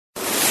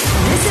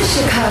is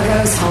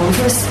Chicago's home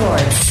for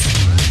sports.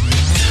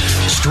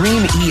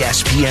 Stream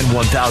ESPN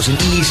 1000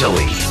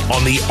 easily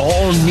on the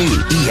all-new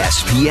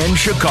ESPN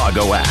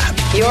Chicago app.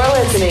 You're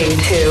listening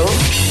to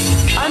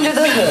Under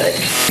the Hood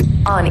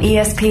on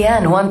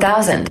ESPN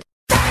 1000.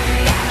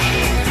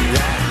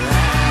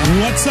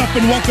 What's up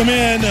and welcome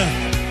in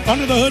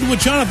Under the Hood with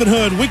Jonathan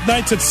Hood,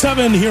 weeknights at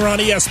 7 here on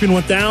ESPN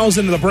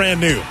 1000, the brand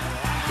new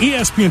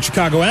ESPN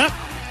Chicago app.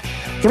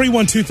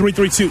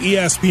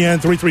 312-332-ESPN,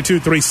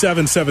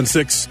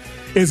 332-3776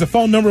 is the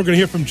phone number. We're going to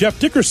hear from Jeff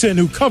Dickerson,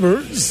 who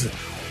covers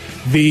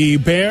the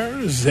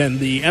Bears and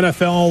the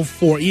NFL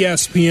for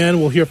ESPN.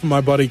 We'll hear from my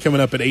buddy coming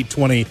up at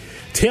 8:20.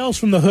 Tales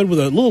from the Hood with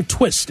a little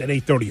twist at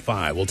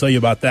 8:35. We'll tell you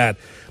about that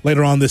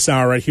later on this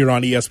hour right here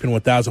on ESPN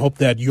 1000. Hope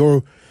that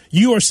you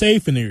are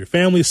safe and your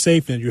family is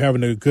safe and you're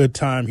having a good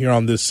time here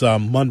on this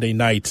Monday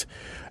night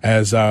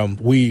as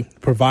we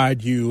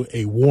provide you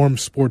a warm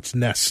sports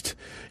nest,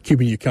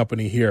 keeping you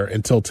company here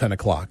until 10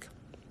 o'clock.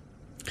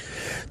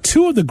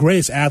 Two of the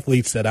greatest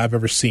athletes that I've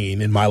ever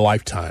seen in my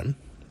lifetime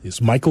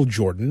is Michael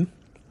Jordan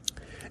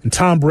and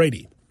Tom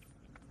Brady.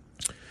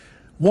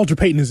 Walter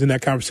Payton is in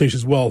that conversation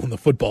as well on the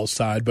football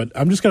side, but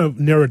I'm just going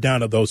to narrow it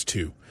down to those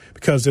two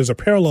because there's a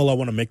parallel I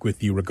want to make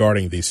with you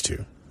regarding these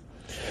two.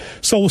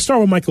 So we'll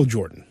start with Michael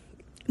Jordan.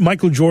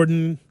 Michael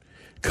Jordan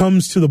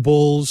comes to the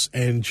Bulls,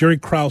 and Jerry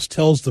Krause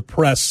tells the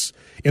press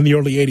in the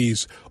early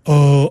 80s,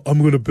 I'm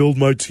going to build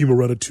my team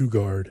around a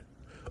two-guard.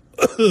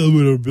 I'm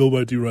going to build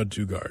my team around a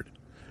two-guard,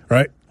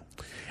 right?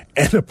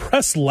 And the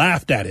press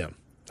laughed at him.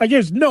 Like,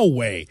 there's no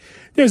way.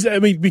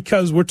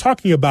 Because we're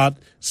talking about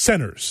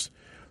centers.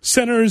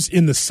 Centers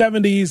in the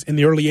 70s, in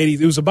the early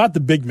 80s, it was about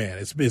the big man.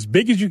 It's as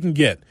big as you can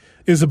get.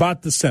 It was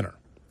about the center.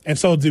 And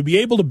so to be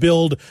able to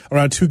build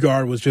around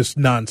two-guard was just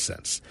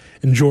nonsense.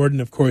 And Jordan,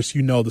 of course,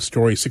 you know the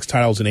story, 6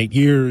 titles in 8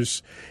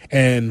 years,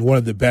 and one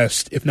of the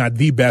best, if not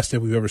the best, that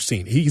we've ever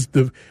seen. He's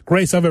the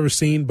greatest I've ever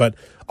seen, but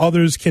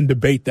others can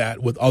debate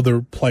that with other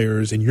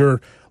players in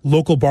your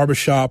local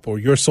barbershop or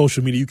your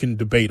social media. You can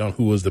debate on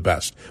who was the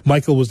best.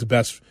 Michael was the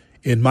best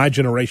in my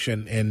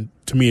generation and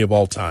to me of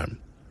all time.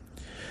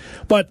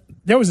 But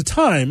there was a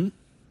time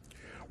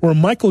where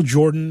Michael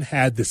Jordan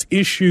had this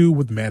issue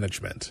with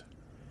management.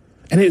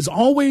 And it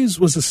always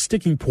was a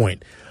sticking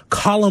point.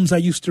 Columns I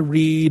used to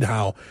read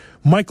how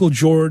Michael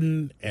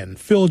Jordan and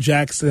Phil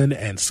Jackson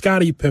and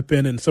Scottie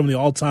Pippen and some of the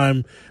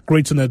all-time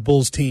greats on that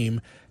Bulls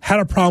team had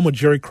a problem with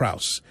Jerry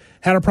Krause,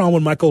 had a problem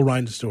with Michael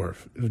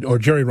Reinsdorf, or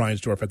Jerry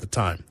Reinsdorf at the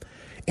time.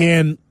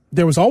 And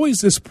there was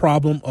always this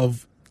problem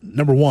of,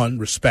 number one,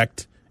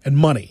 respect and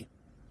money.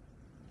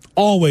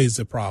 Always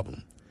a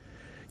problem.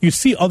 You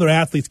see other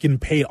athletes getting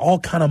paid all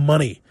kind of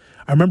money.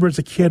 I remember as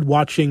a kid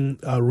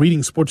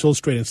reading Sports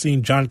Illustrated and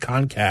seeing John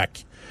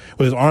Koncak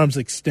with his arms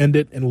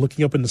extended and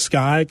looking up in the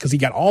sky because he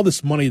got all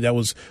this money that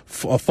was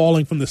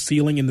falling from the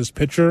ceiling in this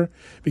picture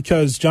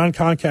because John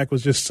Koncak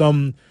was just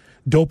some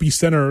dopey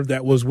center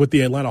that was with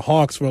the Atlanta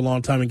Hawks for a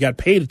long time and got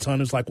paid a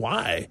ton. It's like,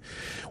 why?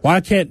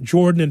 Why can't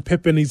Jordan and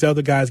Pippen and these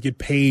other guys get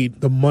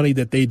paid the money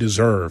that they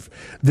deserve?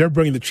 They're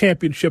bringing the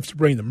championships, they're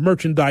bringing the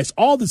merchandise,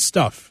 all this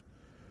stuff.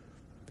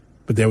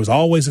 But there was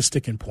always a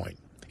sticking point.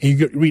 And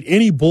you read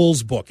any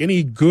Bulls book,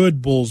 any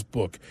good Bulls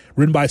book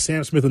written by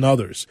Sam Smith and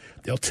others,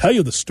 they'll tell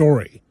you the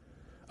story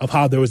of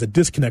how there was a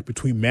disconnect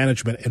between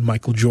management and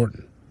Michael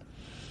Jordan.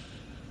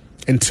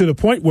 And to the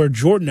point where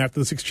Jordan, after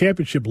the 6th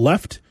championship,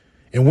 left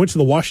and went to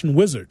the Washington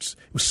Wizards.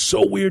 It was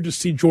so weird to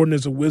see Jordan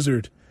as a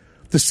Wizard,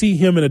 to see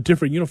him in a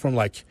different uniform.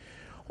 Like,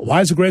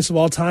 why is he the greatest of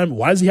all time?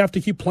 Why does he have to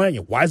keep playing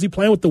it? Why is he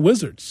playing with the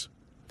Wizards?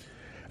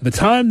 At the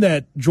time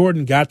that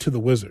Jordan got to the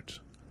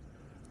Wizards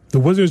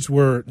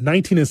were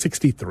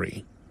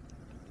 1963.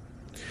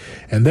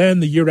 And then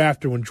the year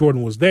after, when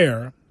Jordan was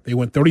there, they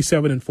went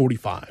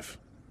 37-45.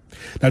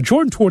 Now,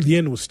 Jordan toward the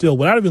end was still,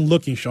 without even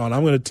looking, Sean,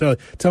 I'm going to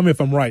tell me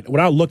if I'm right.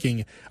 Without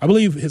looking, I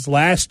believe his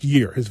last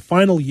year, his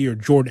final year,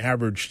 Jordan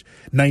averaged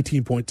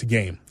 19 points a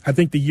game. I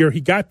think the year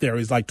he got there,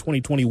 he's like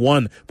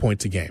 21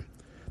 points a game.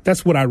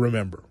 That's what I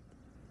remember.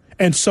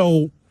 And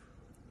so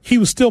he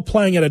was still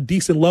playing at a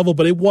decent level,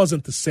 but it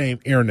wasn't the same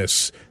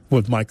airness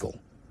with Michael.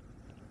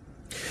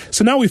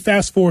 So now we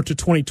fast forward to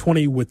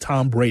 2020 with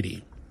Tom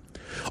Brady.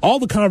 All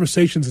the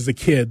conversations as a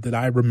kid that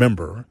I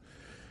remember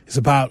is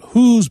about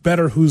who's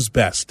better, who's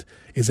best.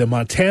 Is it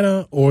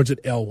Montana or is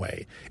it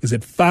Elway? Is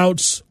it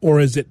Fouts or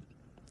is it,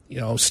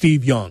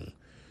 Steve Young?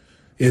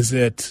 Is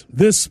it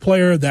this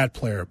player, that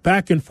player?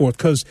 Back and forth,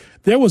 because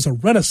there was a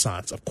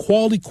renaissance of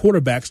quality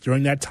quarterbacks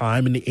during that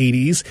time in the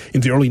 80s, in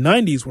the early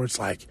 90s, where it's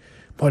like,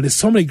 boy, there's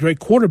so many great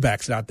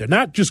quarterbacks out there.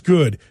 Not just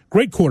good,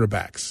 great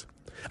quarterbacks.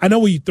 I know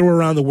we throw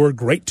around the word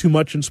great too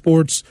much in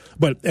sports,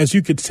 but as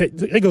you could take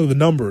a look at the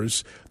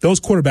numbers, those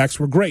quarterbacks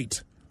were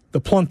great.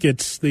 The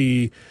Plunkett's,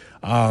 you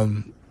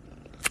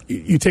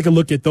take a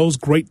look at those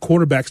great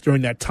quarterbacks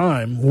during that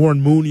time.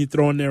 Warren Moon you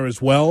throw in there as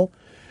well.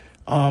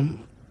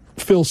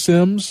 Phil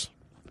Simms,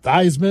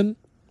 Theismann.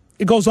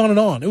 It goes on and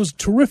on. It was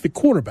terrific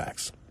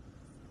quarterbacks.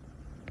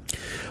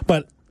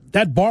 But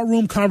that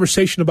barroom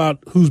conversation about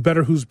who's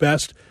better, who's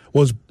best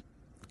was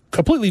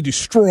completely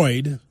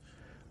destroyed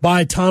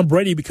by Tom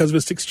Brady because of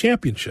his 6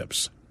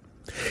 championships.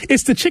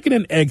 It's the chicken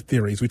and egg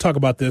theories. We talk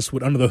about this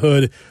with Under the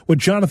Hood with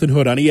Jonathan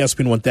Hood on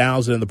ESPN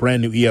 1000 and the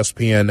brand new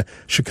ESPN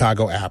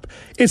Chicago app.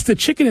 It's the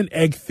chicken and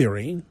egg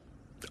theory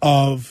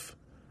of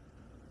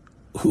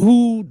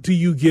who do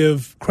you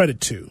give credit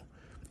to?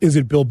 Is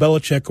it Bill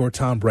Belichick or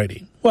Tom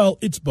Brady? Well,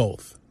 it's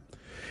both.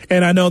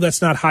 And I know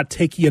that's not hot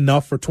takey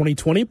enough for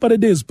 2020, but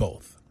it is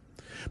both.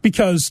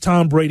 Because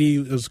Tom Brady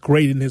is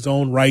great in his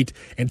own right.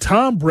 And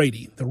Tom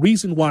Brady, the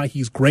reason why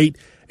he's great,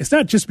 it's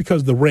not just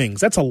because of the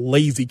rings. That's a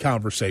lazy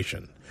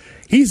conversation.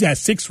 He's got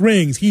 6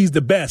 rings. He's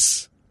the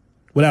best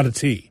without a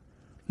T.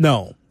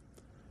 No.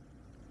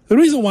 The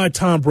reason why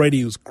Tom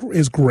Brady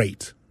is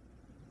great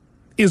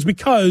is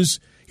because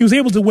he was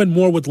able to win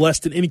more with less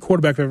than any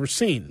quarterback I've ever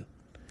seen.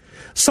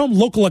 Some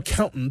local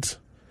accountant,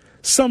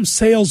 some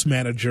sales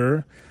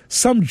manager,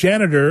 some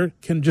janitor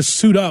can just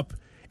suit up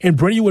and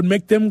Brady would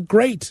make them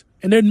great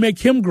and they'd make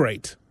him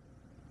great.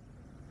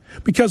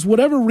 Because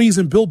whatever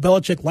reason, Bill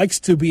Belichick likes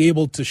to be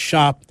able to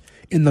shop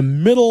in the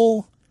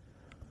middle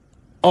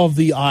of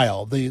the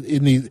aisle,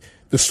 in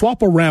the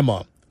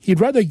swap-a-rama.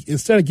 He'd rather,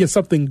 instead of get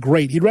something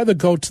great, he'd rather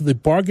go to the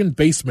bargain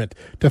basement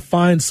to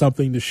find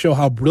something to show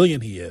how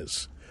brilliant he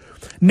is.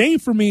 Name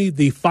for me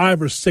the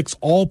 5 or 6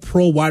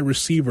 all-pro wide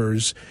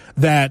receivers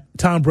that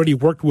Tom Brady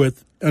worked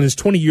with in his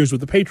 20 years with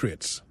the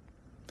Patriots.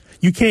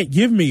 You can't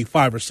give me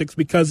 5 or 6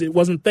 because it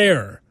wasn't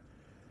there.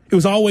 It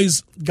was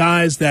always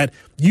guys that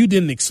you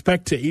didn't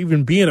expect to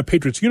even be in a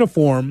Patriots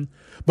uniform,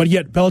 but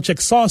yet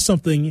Belichick saw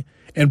something,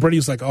 and Brady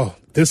was like, oh,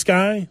 this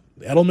guy,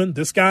 Edelman,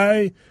 this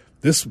guy,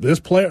 this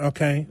player,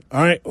 okay,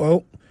 all right,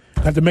 well,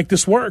 I have to make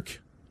this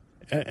work.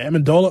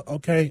 Amendola,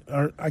 okay,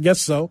 I guess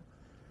so.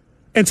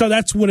 And so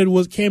that's what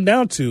it came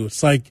down to.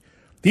 It's like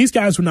these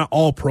guys were not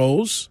all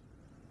pros.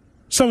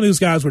 Some of these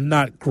guys were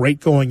not great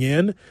going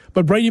in,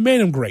 but Brady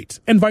made them great,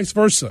 and vice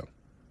versa.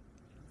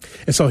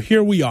 And so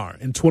here we are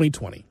in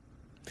 2020.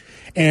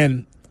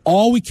 And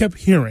all we kept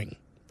hearing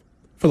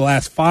for the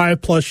last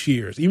 5+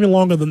 years, even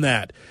longer than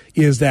that,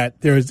 is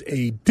that there's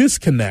a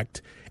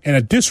disconnect and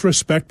a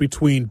disrespect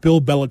between Bill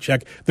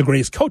Belichick, the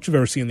greatest coach I've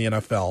ever seen in the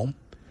NFL,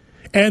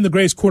 and the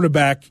greatest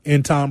quarterback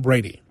in Tom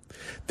Brady.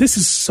 This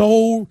is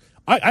so...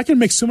 I can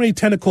make so many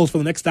tentacles for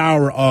the next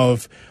hour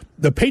of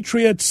the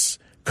Patriots,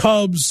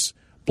 Cubs,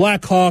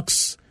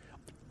 Blackhawks,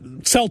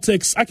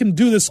 Celtics. I can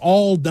do this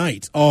all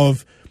night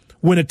of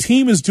when a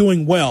team is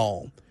doing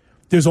well,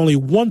 there's only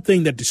one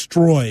thing that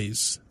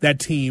destroys that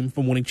team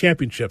from winning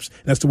championships,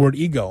 and that's the word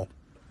ego.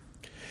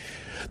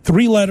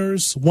 3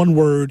 letters, 1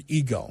 word,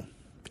 ego.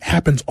 It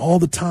happens all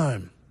the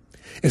time.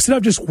 Instead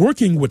of just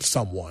working with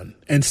someone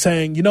and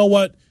saying, you know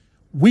what,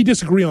 we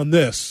disagree on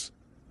this,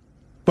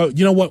 but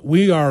you know what?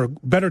 We are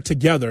better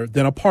together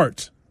than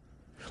apart.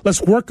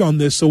 Let's work on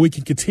this so we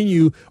can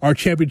continue our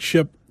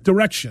championship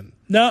direction.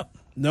 No.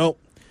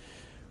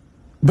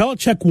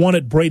 Belichick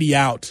wanted Brady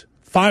out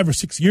 5 or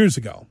 6 years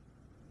ago.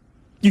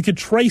 You could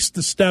trace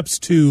the steps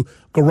to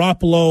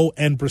Garoppolo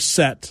and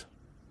Brissett,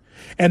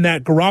 and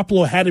that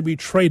Garoppolo had to be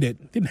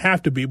traded. Didn't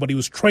have to be, but he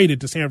was traded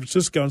to San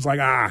Francisco. And it's like,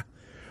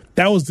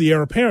 that was the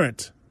heir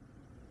apparent.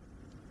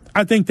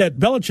 I think that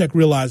Belichick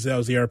realized that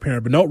was the heir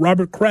apparent, but no,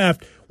 Robert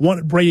Kraft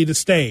wanted Brady to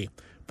stay.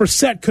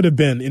 Brissett could have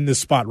been in this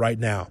spot right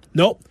now.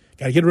 Nope,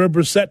 got to get rid of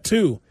Brissett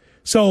too.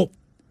 So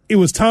it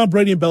was Tom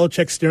Brady and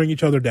Belichick staring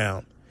each other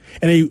down,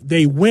 and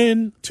they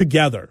win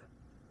together.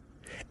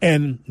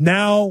 And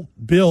now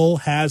Bill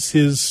has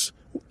his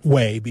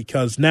way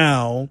because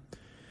now,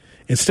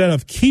 instead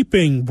of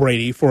keeping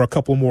Brady for a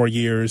couple more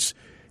years,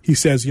 he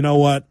says, you know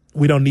what,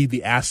 we don't need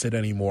the asset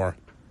anymore.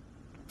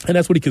 And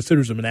that's what he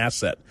considers him, an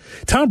asset.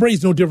 Tom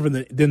Brady's no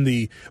different than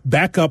the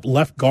backup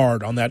left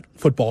guard on that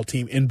football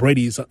team in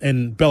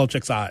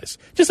Belichick's eyes.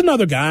 Just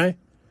another guy.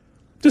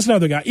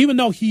 Even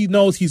though he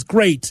knows he's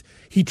great,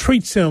 he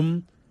treats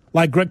him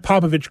like Greg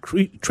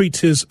Popovich treats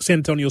his San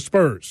Antonio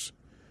Spurs.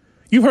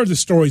 You've heard the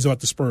stories about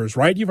the Spurs,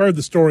 right? You've heard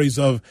the stories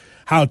of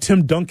how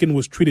Tim Duncan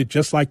was treated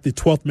just like the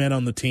 12th man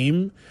on the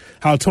team,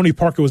 how Tony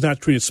Parker was not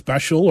treated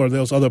special or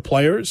those other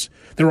players.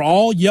 They were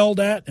all yelled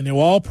at and they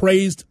were all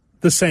praised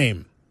the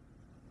same.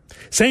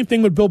 Same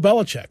thing with Bill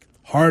Belichick.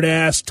 Hard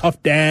ass,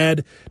 tough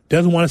dad,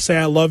 doesn't want to say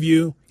I love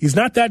you. He's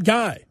not that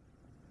guy.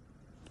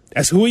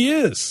 That's who he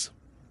is.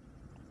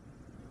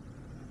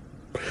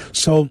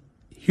 So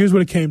here's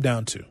what it came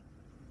down to.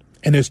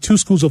 And there's 2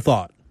 schools of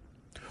thought.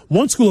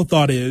 One school of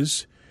thought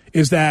is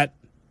that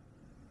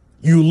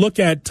you look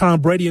at Tom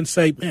Brady and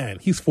say, man,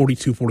 he's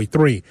 42,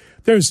 43.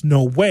 There's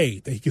no way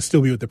that he can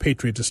still be with the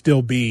Patriots to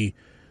still be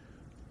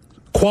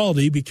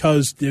quality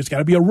because there's got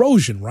to be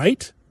erosion,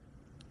 right?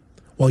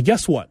 Well,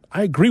 guess what?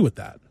 I agree with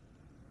that.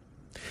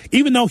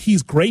 Even though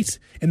he's great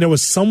and there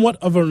was somewhat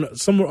of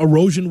some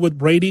erosion with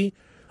Brady,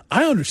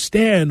 I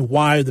understand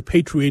why the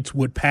Patriots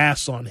would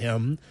pass on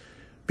him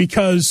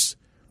because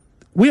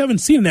we haven't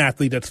seen an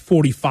athlete that's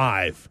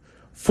 45,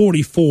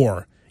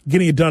 44,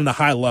 getting it done at a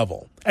high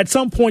level. At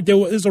some point, there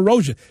was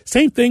erosion.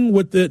 Same thing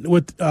with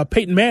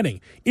Peyton Manning.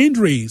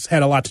 Injuries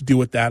had a lot to do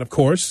with that, of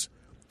course.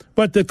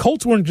 But the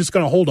Colts weren't just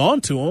going to hold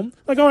on to him.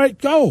 Like, all right,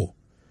 go.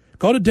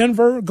 Go to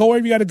Denver, go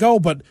wherever you got to go,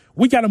 but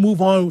we got to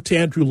move on to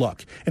Andrew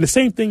Luck. And the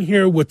same thing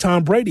here with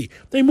Tom Brady.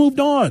 They moved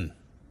on.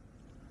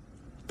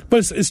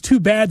 But it's too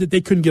bad that they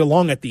couldn't get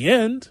along at the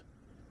end.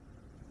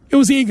 It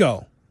was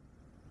ego.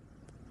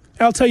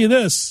 I'll tell you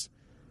this.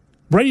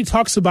 Brady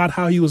talks about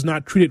how he was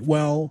not treated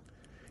well.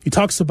 He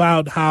talks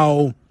about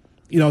how,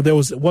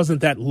 it wasn't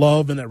that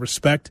love and that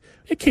respect.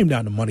 It came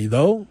down to money,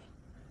 though.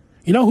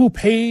 You know who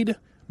paid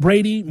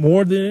Brady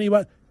more than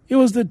anybody? It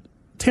was the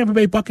Tampa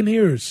Bay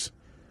Buccaneers.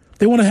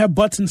 They want to have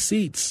butts and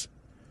seats.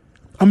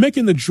 I'm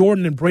making the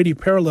Jordan and Brady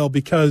parallel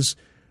because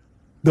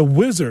the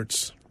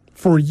Wizards,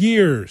 for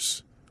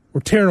years,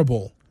 were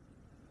terrible.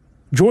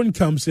 Jordan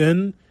comes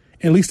in,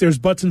 and at least there's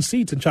butts and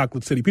seats in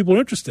Chocolate City. People are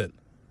interested.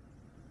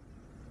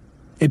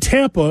 In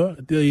Tampa,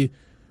 the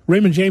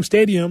Raymond James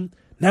Stadium,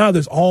 now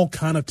there's all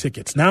kind of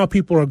tickets. Now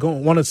people are going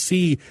to want to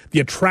see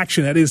the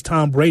attraction that is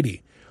Tom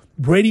Brady.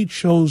 Brady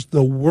chose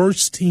the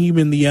worst team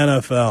in the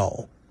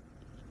NFL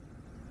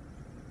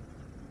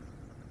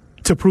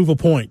to prove a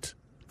point.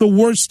 The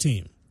worst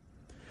team.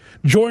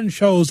 Jordan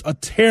chose a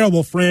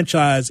terrible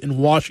franchise in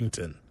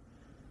Washington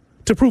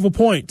to prove a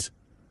point.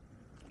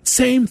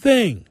 Same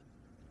thing.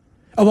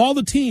 Of all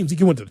the teams, he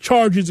could have went to the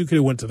Chargers, he could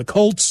have went to the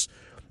Colts.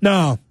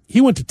 No, he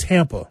went to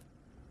Tampa.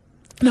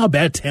 You know how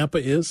bad Tampa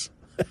is?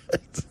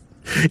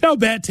 You know how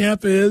bad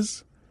Tampa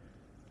is?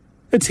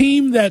 A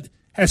team that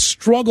has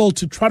struggled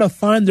to try to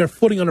find their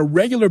footing on a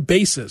regular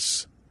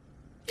basis.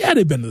 Yeah,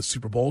 they've been to the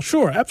Super Bowl.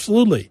 Sure,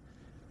 absolutely.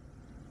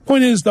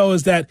 Point is, though,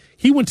 is that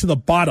he went to the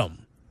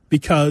bottom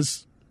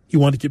because he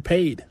wanted to get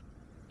paid.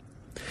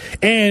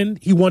 And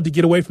he wanted to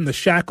get away from the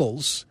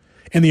shackles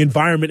and the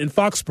environment in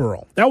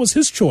Foxborough. That was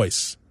his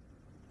choice.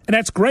 And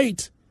that's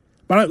great.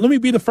 But let me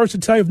be the first to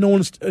tell you, if no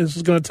one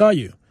is going to tell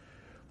you,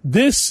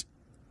 this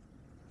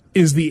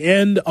is the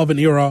end of an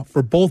era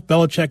for both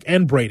Belichick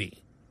and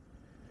Brady.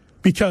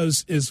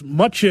 Because as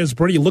much as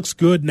Brady looks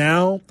good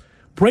now,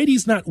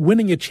 Brady's not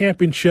winning a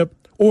championship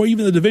or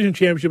even the division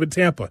championship in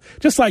Tampa.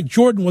 Just like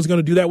Jordan was going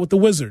to do that with the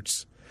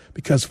Wizards.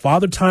 Because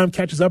Father Time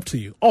catches up to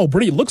you. Oh,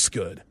 Brady looks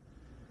good.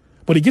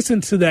 But he gets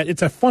into that,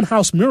 it's a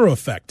funhouse mirror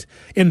effect.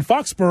 In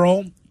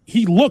Foxborough,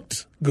 he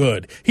looked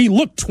good. He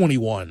looked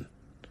 21.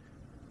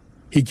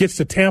 He gets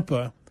to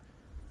Tampa,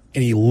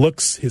 and he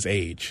looks his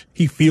age.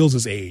 He feels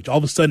his age. All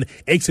of a sudden,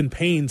 aches and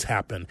pains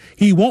happen.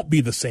 He won't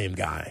be the same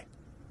guy.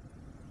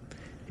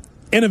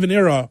 End of an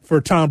era for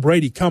Tom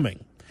Brady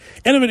coming.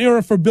 End of an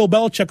era for Bill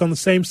Belichick on the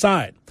same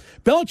side.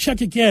 Belichick,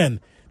 again,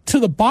 to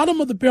the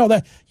bottom of the barrel.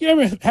 That you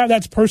ever have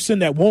that person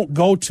that won't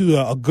go to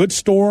a good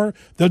store?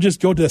 They'll just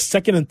go to a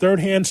second and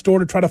third hand store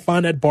to try to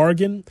find that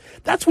bargain.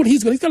 That's what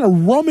he's going to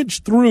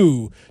rummage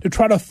through to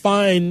try to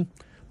find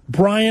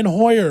Brian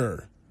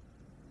Hoyer.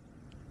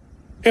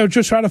 Or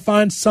just try to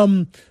find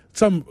some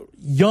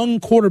young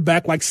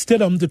quarterback like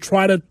Stidham to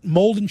try to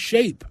mold and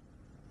shape.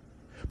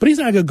 But he's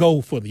not going to go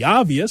for the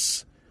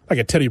obvious, like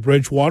a Teddy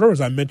Bridgewater, as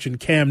I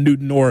mentioned, Cam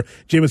Newton or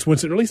Jameis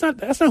Winston. At least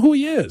that's not who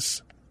he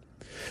is.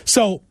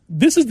 So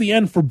this is the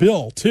end for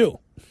Bill, too.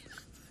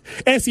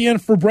 And it's the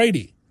end for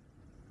Brady.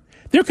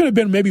 There could have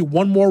been maybe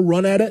one more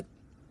run at it.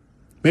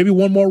 Maybe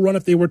one more run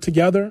if they were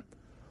together.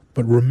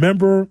 But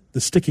remember the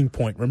sticking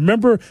point.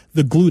 Remember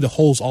the glue that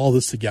holds all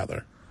this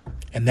together.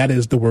 And that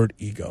is the word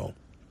ego.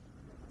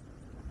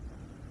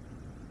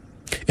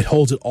 It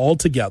holds it all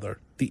together,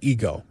 the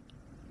ego.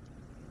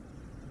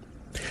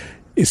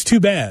 It's too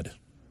bad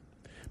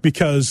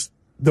because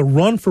the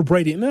run for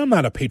Brady, and I'm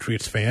not a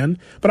Patriots fan,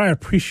 but I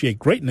appreciate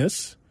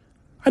greatness.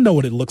 I know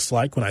what it looks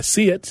like when I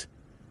see it.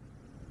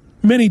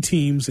 Many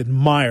teams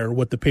admire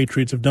what the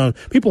Patriots have done.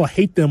 People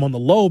hate them on the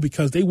low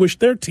because they wish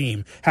their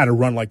team had a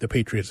run like the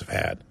Patriots have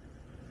had.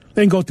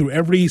 They can go through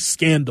every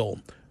scandal,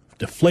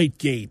 deflate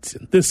gates,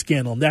 and this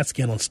scandal and that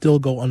scandal, and still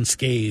go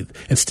unscathed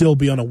and still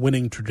be on a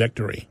winning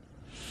trajectory.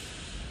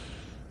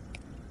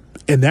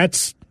 And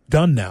that's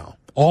done now.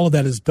 All of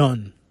that is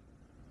done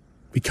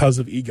because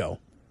of ego.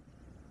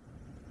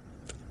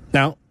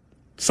 Now,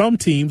 some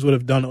teams would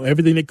have done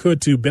everything they could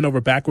to bend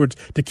over backwards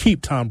to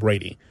keep Tom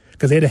Brady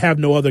because they'd have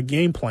no other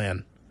game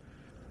plan.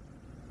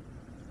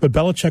 But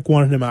Belichick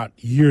wanted him out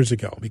years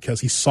ago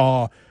because he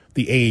saw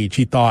the age.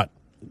 He thought,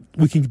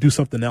 we can do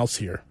something else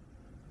here.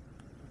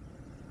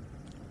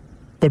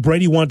 But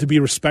Brady wanted to be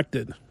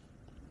respected.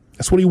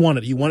 That's what he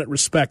wanted. He wanted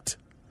respect.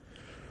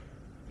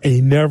 And he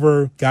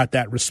never got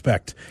that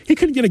respect. He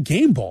couldn't get a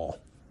game ball.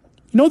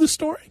 You know the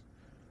story?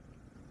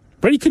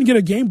 Brady couldn't get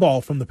a game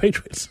ball from the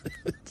Patriots.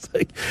 It's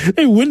like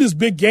they win this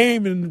big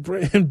game,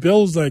 and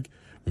Bill's like,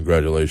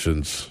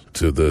 congratulations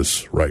to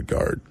this right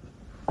guard.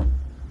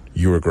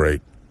 You were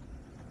great.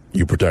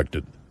 You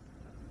protected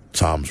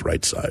Tom's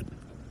right side.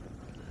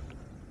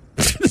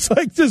 It's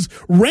like just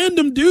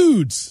random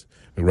dudes.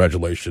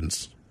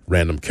 Congratulations,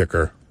 random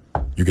kicker.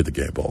 You get the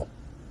game ball.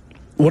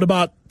 What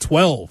about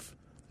 12?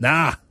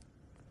 Nah.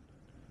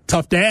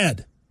 Tough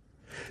dad.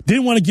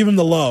 Didn't want to give him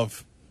the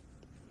love.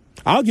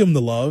 I'll give him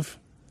the love.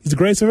 He's the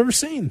greatest I've ever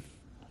seen.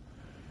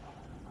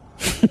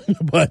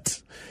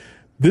 But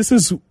this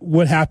is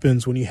what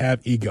happens when you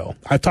have ego.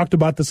 I talked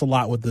about this a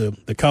lot with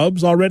the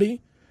Cubs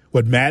already,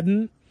 with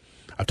Madden.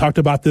 I've talked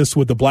about this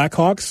with the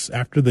Blackhawks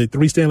after the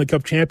 3 Stanley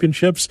Cup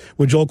championships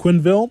with Joel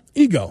Quenneville.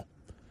 Ego.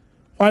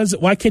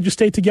 Why can't you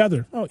stay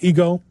together? Oh,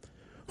 ego.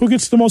 Who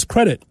gets the most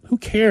credit? Who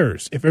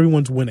cares if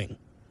everyone's winning?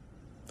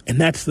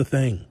 And that's the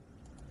thing.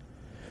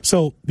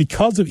 So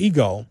because of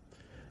ego,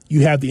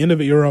 you have the end of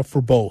the era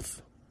for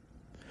both.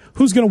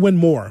 Who's going to win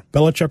more,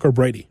 Belichick or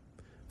Brady?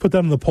 Put that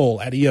on the poll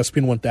at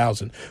ESPN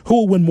 1000. Who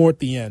will win more at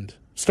the end,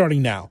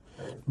 starting now,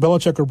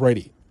 Belichick or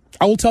Brady?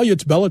 I will tell you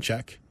it's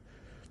Belichick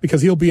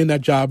because he'll be in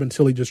that job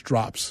until he just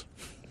drops.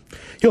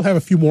 He'll have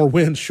a few more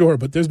wins, sure,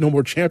 but there's no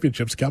more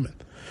championships coming.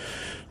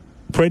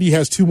 Brady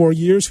has 2 more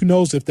years. Who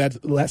knows if that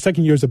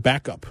second year is a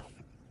backup?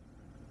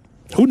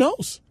 Who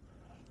knows?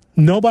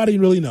 Nobody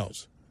really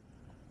knows.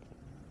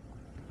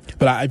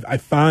 But I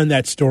find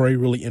that story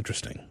really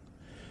interesting.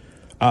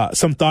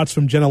 Some thoughts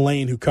from Jenna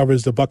Lane, who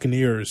covers the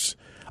Buccaneers.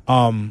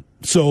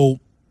 So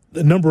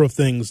a number of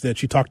things that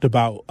she talked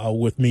about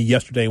with me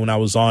yesterday when I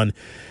was on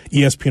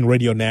ESPN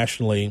Radio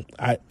nationally.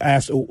 I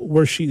asked,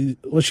 was she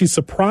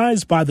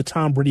surprised by the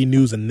Tom Brady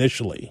news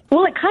initially?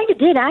 Well, it kind of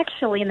did,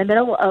 actually, in the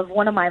middle of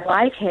one of my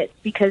live hits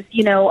because,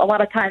 a lot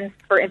of times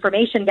for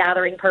information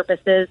gathering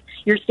purposes,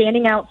 you're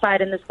standing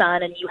outside in the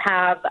sun and you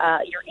have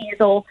your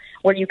easel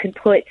where you can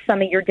put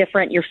some of your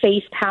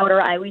face powder.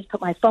 I always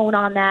put my phone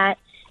on that.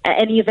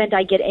 In the event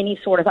I get any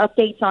sort of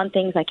updates on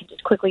things, I can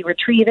just quickly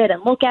retrieve it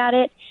and look at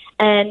it.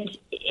 And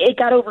it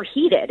got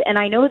overheated. And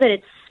I know that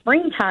it's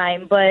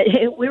springtime, but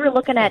we were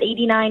looking at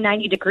 89,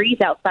 90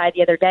 degrees outside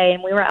the other day,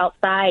 and we were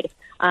outside,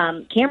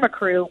 camera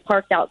crew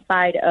parked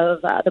outside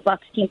of the Bucs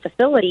team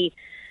facility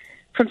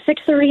from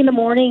 6:30 in the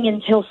morning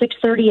until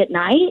 6:30 at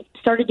night.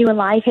 Started doing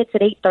live hits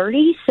at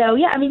 8:30. So,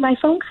 yeah, my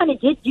phone kind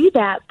of did do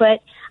that.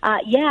 But,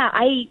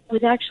 I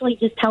was actually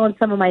just telling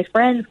some of my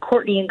friends,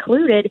 Courtney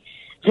included,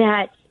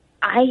 that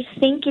I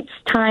think it's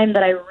time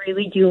that I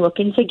really do look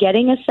into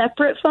getting a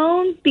separate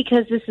phone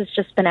because this has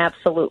just been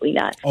absolutely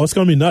nuts. Oh, it's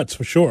going to be nuts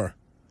for sure.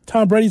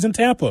 Tom Brady's in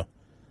Tampa.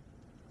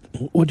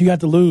 What do you got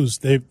to lose?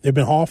 They've been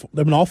awful.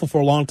 They've been awful for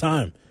a long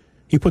time.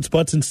 He puts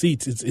butts in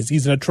seats.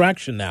 He's an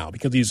attraction now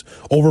because he's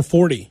over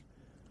 40,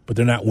 but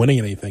they're not winning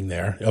anything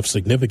there of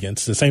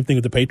significance. The same thing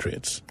with the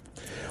Patriots.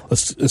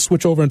 Let's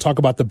switch over and talk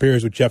about the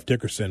Bears with Jeff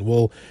Dickerson.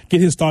 We'll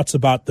get his thoughts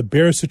about the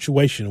Bears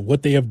situation,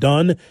 what they have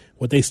done,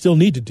 what they still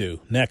need to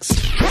do next.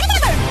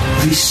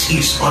 This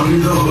is Under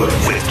the Hood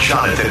with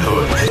Jonathan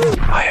Hood.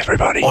 Hi,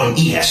 everybody. On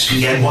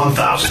ESPN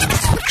 1000,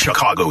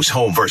 Chicago's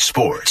home for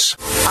sports.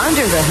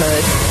 Under the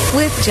Hood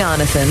with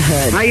Jonathan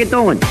Hood. How you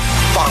doing?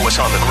 Follow us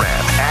on the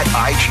gram at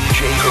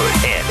IGJHood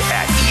and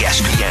at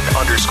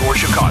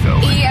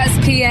ESPN_Chicago.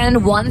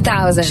 ESPN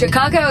 1000,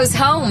 Chicago's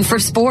home for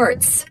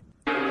sports.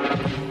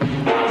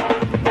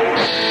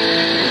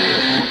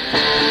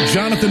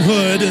 Jonathan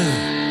Hood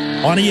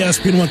on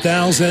ESPN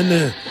 1000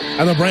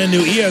 and the brand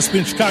new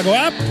ESPN Chicago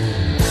app.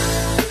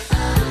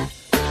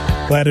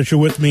 Glad that you're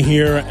with me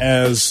here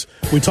as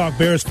we talk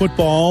Bears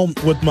football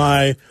with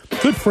my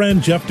good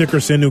friend Jeff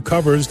Dickerson, who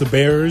covers the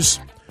Bears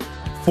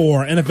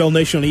for NFL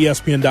Nation on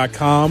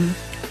ESPN.com.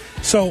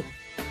 So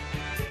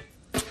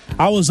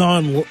I was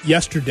on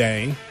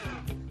yesterday,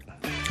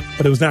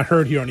 but it was not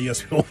heard here on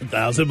ESPN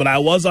 1000, but I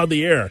was on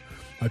the air.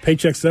 My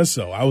paycheck says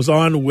so. I was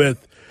on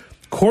with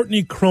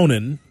Courtney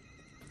Cronin,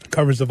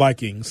 covers the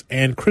Vikings,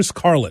 and Chris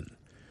Carlin,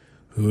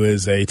 who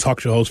is a talk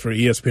show host for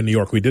ESPN New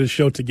York. We did a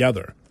show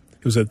together.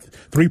 It was a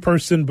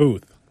 3-person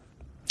booth.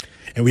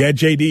 And we had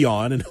JD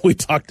on, and we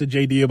talked to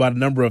JD about a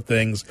number of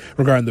things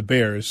regarding the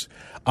Bears.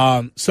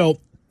 So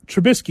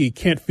Trubisky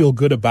can't feel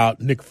good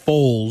about Nick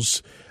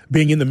Foles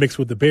being in the mix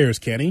with the Bears,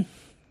 can he?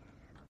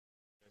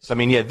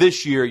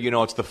 This year,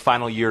 it's the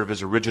final year of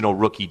his original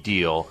rookie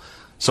deal.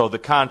 So the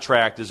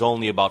contract is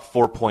only about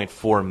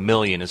 $4.4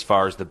 million as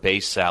far as the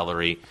base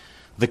salary.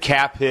 The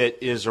cap hit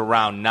is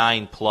around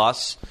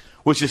 $9+,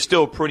 which is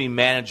still pretty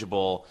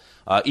manageable,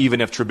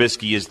 even if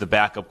Trubisky is the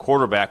backup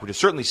quarterback, which it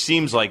certainly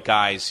seems like,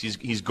 guys,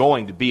 he's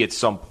going to be at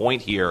some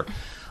point here.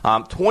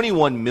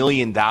 $21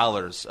 million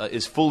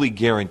is fully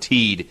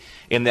guaranteed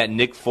in that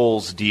Nick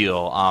Foles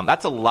deal.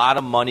 That's a lot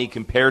of money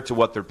compared to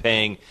what they're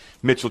paying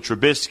Mitchell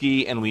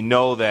Trubisky, and we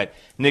know that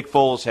Nick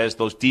Foles has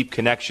those deep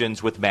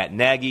connections with Matt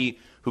Nagy,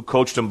 who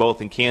coached them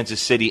both in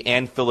Kansas City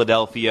and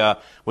Philadelphia,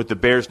 with the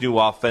Bears' new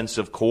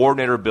offensive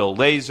coordinator, Bill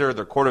Lazor,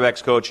 their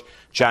quarterbacks coach,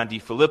 John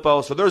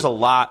DeFilippo. So there's a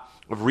lot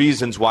of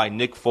reasons why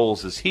Nick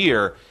Foles is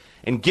here.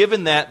 And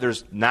given that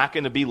there's not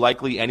going to be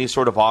likely any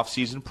sort of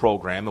offseason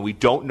program, and we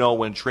don't know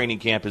when training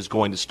camp is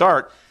going to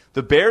start,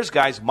 the Bears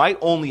guys might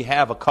only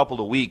have a couple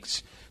of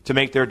weeks to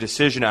make their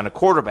decision on a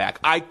quarterback.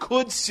 I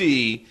could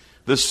see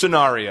the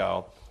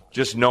scenario,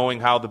 just knowing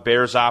how the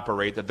Bears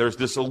operate, that there's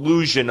this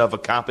illusion of a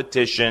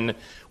competition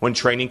when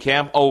training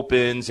camp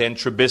opens and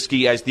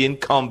Trubisky, as the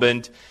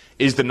incumbent,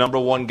 is the number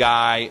one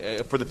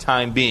guy for the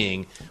time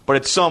being. But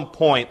at some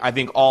point, I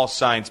think all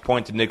signs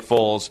point to Nick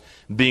Foles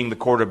being the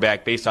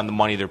quarterback based on the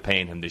money they're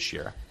paying him this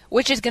year.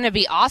 Which is going to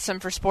be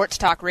awesome for sports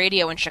talk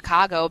radio in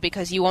Chicago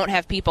because you won't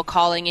have people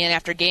calling in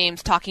after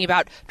games talking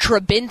about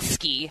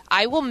Trubinsky.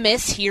 I will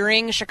miss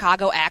hearing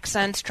Chicago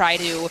accents try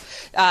to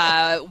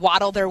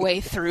waddle their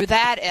way through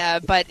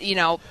that, but,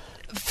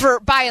 for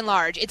by and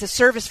large, it's a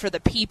service for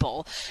the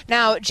people.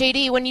 Now,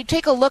 JD, when you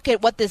take a look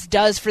at what this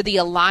does for the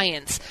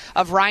alliance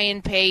of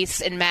Ryan Pace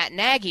and Matt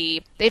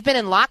Nagy, they've been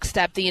in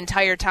lockstep the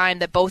entire time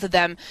that both of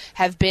them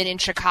have been in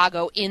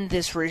Chicago in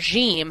this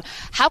regime.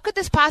 How could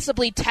this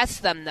possibly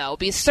test them, though?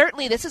 Because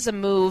certainly this is a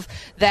move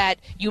that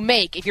you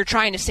make if you're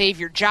trying to save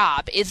your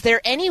job. Is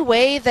there any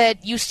way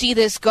that you see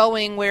this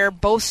going where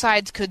both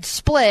sides could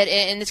split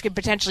and this could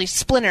potentially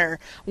splinter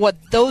what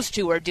those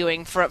two are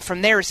doing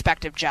from their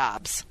respective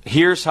jobs?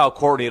 Here's how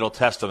Courtney will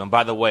test them. And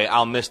by the way,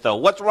 I'll miss the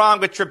 "what's wrong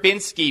with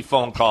Trubinsky"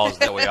 phone calls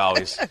that we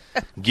always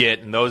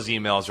get, and those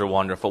emails are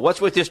wonderful. What's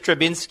with this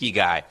Trubinsky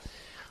guy?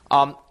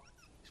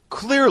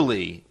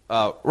 Clearly,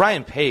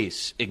 Ryan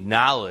Pace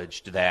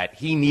acknowledged that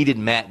he needed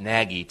Matt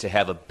Nagy to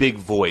have a big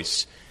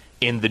voice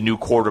in the new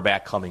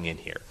quarterback coming in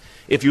here.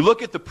 If you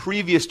look at the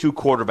previous two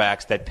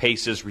quarterbacks that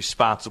Pace is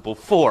responsible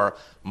for,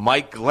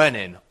 Mike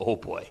Glennon, oh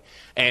boy,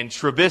 and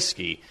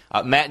Trubisky,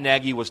 Matt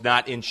Nagy was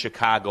not in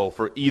Chicago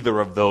for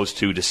either of those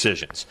two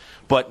decisions.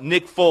 But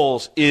Nick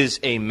Foles is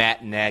a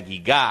Matt Nagy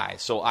guy,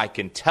 so I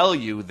can tell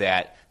you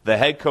that the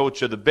head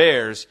coach of the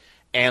Bears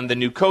and the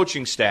new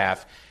coaching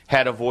staff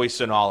had a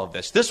voice in all of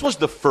this. This was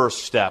the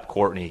first step,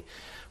 Courtney,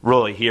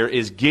 really here,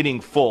 is getting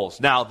Foles.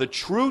 Now, the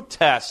true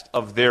test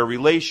of their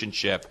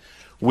relationship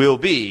will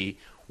be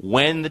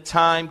when the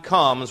time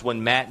comes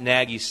when Matt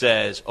Nagy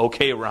says,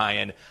 okay,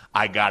 Ryan,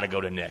 I got to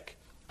go to Nick.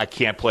 I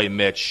can't play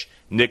Mitch.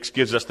 Nick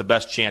gives us the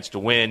best chance to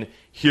win.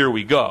 Here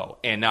we go.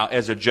 And now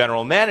as a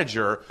general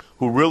manager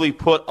who really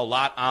put a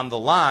lot on the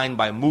line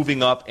by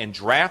moving up and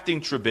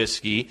drafting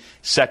Trubisky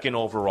second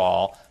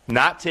overall,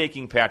 not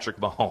taking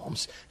Patrick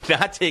Mahomes,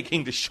 not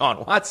taking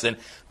Deshaun Watson,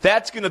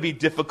 that's going to be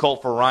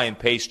difficult for Ryan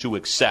Pace to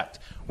accept.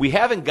 We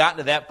haven't gotten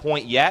to that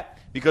point yet,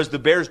 because the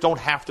Bears don't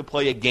have to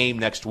play a game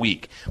next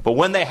week. But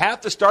when they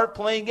have to start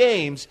playing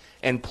games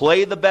and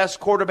play the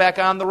best quarterback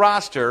on the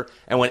roster,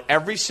 and when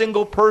every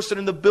single person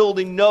in the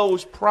building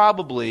knows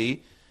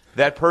probably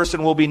that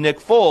person will be Nick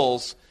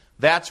Foles,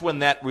 that's when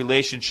that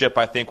relationship,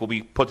 I think, will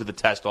be put to the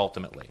test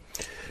ultimately.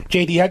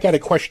 JD, I got a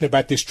question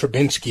about this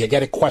Trubinsky. I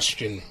got a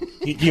question.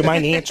 Do you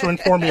mind answering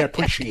for me? I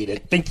appreciate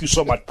it. Thank you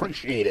so much.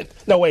 Appreciate it.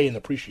 No way in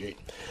appreciate.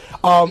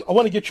 I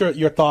want to get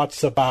your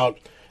thoughts about,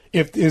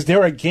 is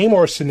there a game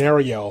or a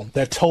scenario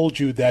that told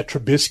you that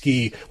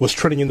Trubisky was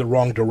trending in the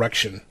wrong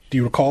direction? Do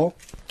you recall?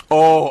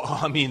 Oh,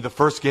 I mean, the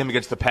first game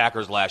against the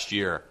Packers last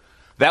year.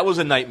 That was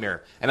a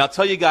nightmare. And I'll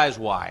tell you guys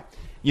why.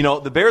 You know,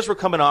 the Bears were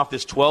coming off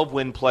this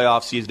 12-win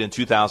playoff season in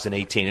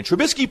 2018, and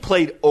Trubisky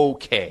played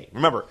okay.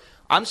 Remember,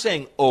 I'm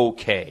saying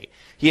okay.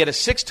 He had a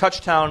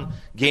 6-touchdown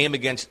game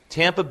against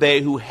Tampa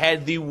Bay, who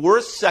had the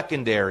worst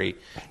secondary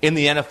in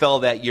the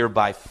NFL that year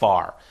by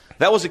far.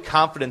 That was a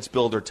confidence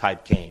builder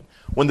type game.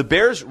 When the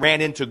Bears ran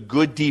into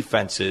good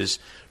defenses,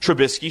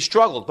 Trubisky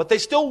struggled. But they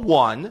still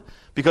won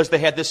because they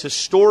had this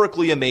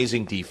historically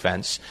amazing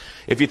defense.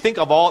 If you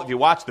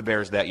watch the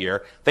Bears that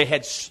year, they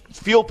had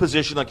field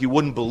position like you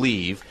wouldn't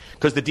believe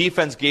because the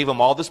defense gave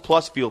them all this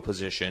plus field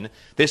position.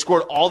 They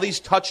scored all these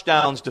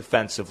touchdowns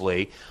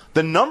defensively.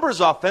 The numbers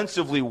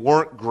offensively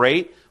weren't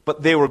great,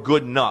 but they were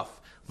good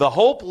enough. The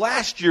hope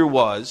last year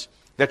was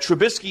that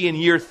Trubisky in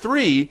year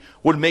 3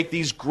 would make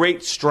these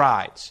great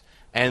strides.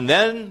 And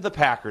then the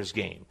Packers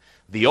game.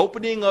 The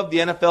opening of the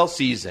NFL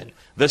season,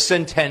 the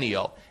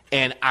centennial,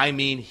 and I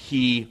mean,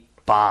 he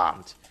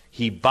bombed.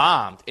 He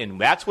bombed. And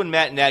that's when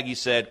Matt Nagy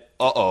said,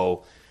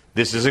 uh-oh,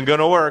 this isn't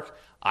going to work.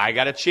 I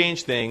got to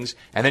change things.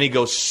 And then he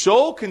goes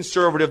so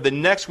conservative the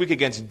next week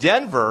against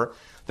Denver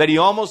that he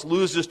almost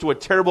loses to a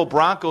terrible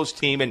Broncos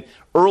team. And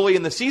early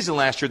in the season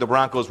last year, the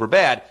Broncos were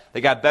bad. They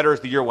got better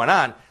as the year went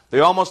on. They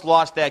almost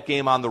lost that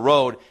game on the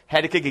road,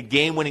 had to kick a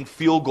game-winning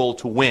field goal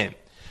to win.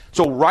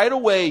 So right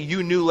away,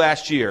 you knew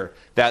last year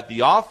that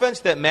the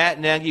offense that Matt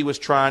Nagy was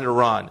trying to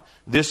run,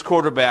 this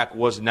quarterback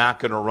was not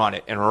going to run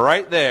it. And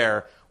right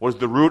there was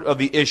the root of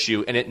the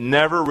issue, and it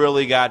never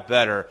really got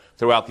better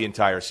throughout the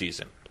entire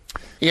season.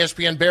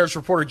 ESPN Bears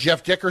reporter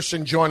Jeff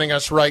Dickerson joining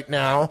us right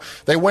now.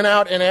 They went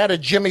out and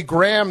added Jimmy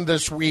Graham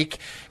this week.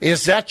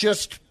 Is that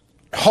just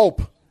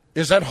hope?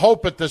 Is that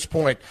hope at this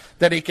point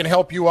that he can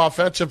help you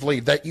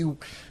offensively, that you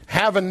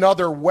have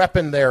another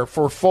weapon there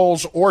for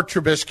Foles or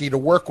Trubisky to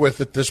work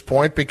with at this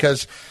point?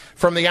 Because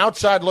from the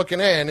outside looking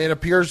in, it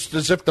appears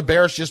as if the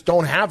Bears just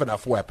don't have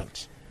enough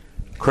weapons.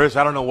 Chris,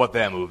 I don't know what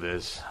that move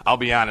is. I'll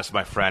be honest,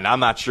 my friend. I'm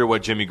not sure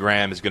what Jimmy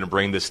Graham is going to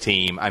bring this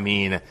team. I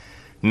mean,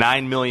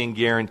 $9 million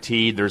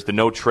guaranteed. There's the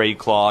no-trade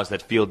clause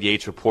that Field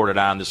Yates reported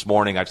on this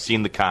morning. I've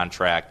seen the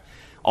contract.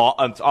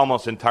 It's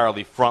almost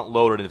entirely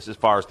front-loaded as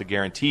far as the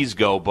guarantees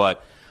go,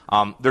 but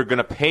they're going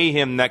to pay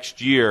him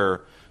next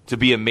year to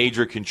be a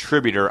major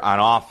contributor on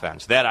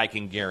offense. That I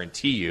can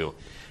guarantee you.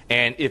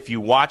 And if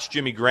you watch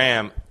Jimmy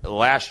Graham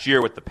last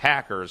year with the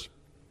Packers,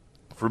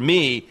 for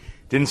me,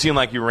 didn't seem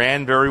like he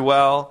ran very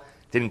well.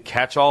 didn't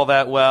catch all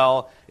that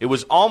well. It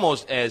was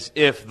almost as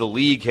if the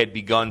league had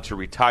begun to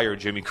retire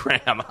Jimmy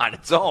Graham on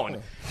its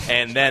own.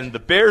 And then the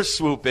Bears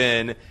swoop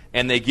in,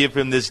 and they give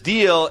him this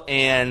deal,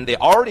 and they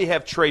already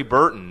have Trey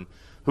Burton,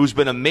 who's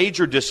been a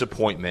major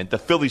disappointment, the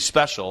Philly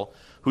special,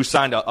 who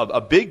signed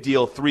a big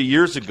deal 3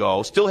 years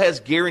ago, still has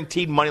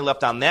guaranteed money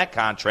left on that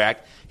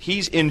contract.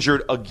 He's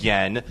injured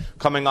again,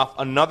 coming off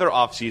another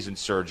offseason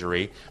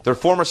surgery. Their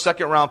former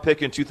second-round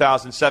pick in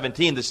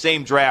 2017, the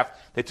same draft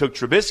they took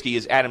Trubisky,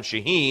 is Adam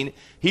Shaheen.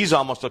 He's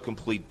almost a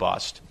complete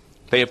bust.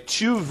 They have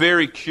two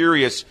very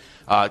curious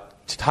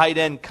tight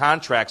end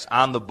contracts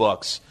on the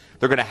books.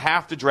 They're going to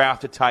have to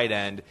draft a tight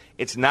end.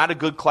 It's not a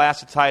good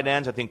class of tight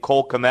ends. I think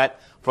Cole Kmet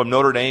from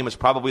Notre Dame is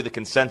probably the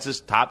consensus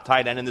top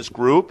tight end in this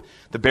group.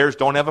 The Bears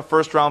don't have a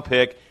first-round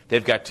pick.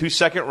 They've got 2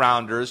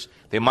 second-rounders.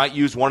 They might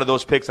use one of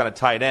those picks on a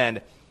tight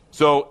end.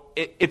 So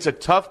it's a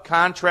tough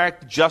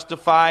contract to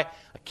justify.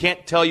 I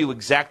can't tell you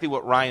exactly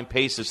what Ryan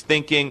Pace is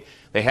thinking.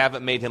 They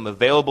haven't made him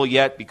available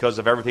yet because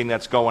of everything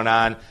that's going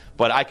on.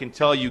 But I can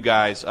tell you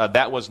guys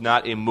that was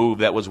not a move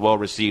that was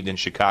well-received in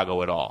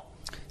Chicago at all.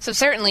 So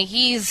certainly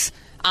he's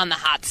on the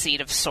hot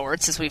seat of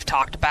sorts, as we've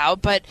talked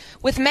about. But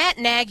with Matt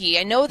Nagy,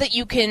 I know that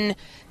you can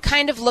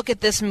kind of look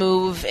at this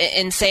move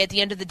and say at the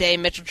end of the day,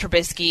 Mitchell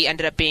Trubisky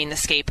ended up being the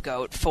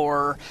scapegoat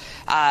for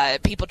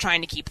people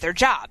trying to keep their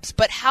jobs.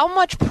 But how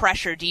much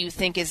pressure do you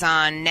think is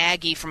on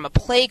Nagy from a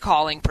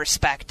play-calling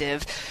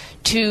perspective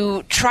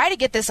to try to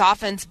get this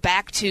offense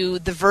back to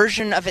the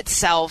version of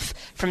itself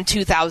from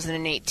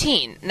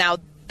 2018? Now,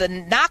 the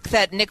knock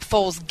that Nick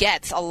Foles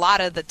gets a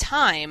lot of the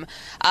time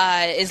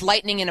is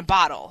lightning in a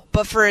bottle.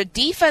 But for a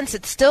defense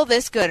that's still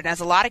this good and has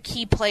a lot of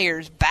key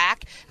players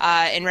back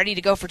and ready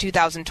to go for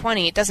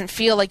 2020, it doesn't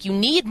feel like you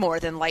need more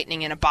than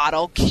lightning in a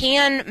bottle.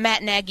 Can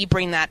Matt Nagy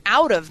bring that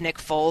out of Nick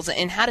Foles,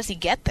 and how does he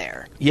get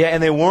there? Yeah,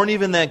 and they weren't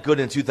even that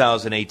good in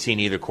 2018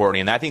 either, Courtney.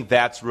 And I think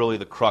that's really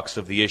the crux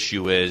of the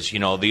issue is,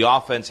 the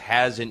offense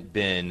hasn't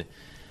been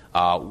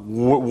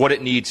what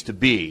it needs to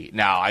be.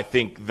 Now, I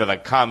think that a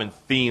common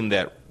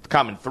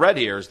thread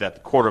here is that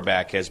the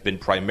quarterback has been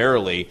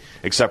primarily,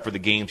 except for the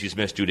games he's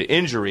missed due to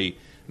injury,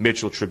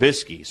 Mitchell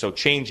Trubisky. So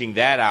changing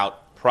that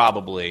out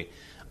probably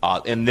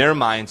in their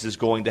minds is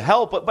going to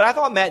help. But I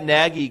thought Matt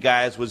Nagy,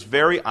 guys, was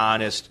very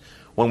honest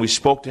when we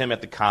spoke to him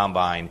at the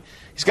Combine.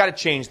 He's got to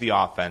change the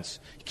offense.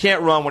 He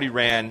can't run what he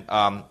ran,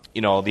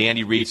 the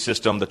Andy Reid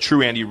system, the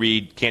true Andy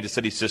Reid Kansas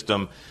City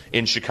system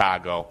in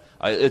Chicago.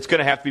 It's going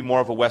to have to be more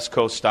of a West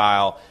Coast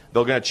style.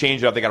 They're going to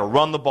change it up. They got to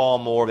run the ball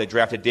more. They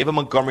drafted David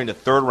Montgomery in the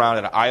 3rd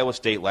round at Iowa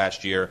State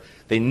last year.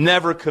 They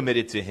never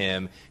committed to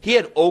him. He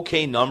had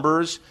okay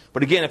numbers,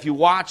 but again, if you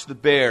watch the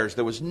Bears,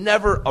 there was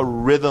never a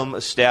rhythm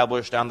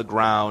established on the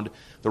ground.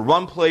 The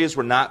run plays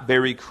were not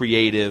very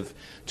creative.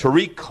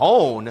 Tariq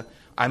Cohen,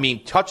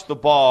 touched the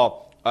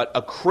ball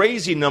a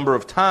crazy number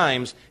of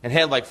times and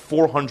had like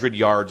 400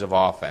 yards of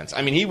offense.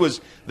 He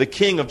was the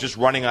king of just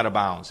running out of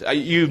bounds.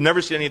 You've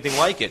never seen anything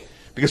like it.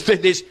 Because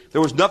there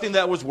was nothing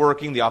that was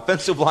working. The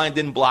offensive line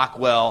didn't block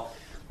well.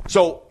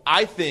 So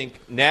I think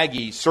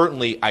Nagy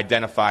certainly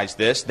identifies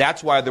this.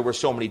 That's why there were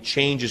so many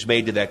changes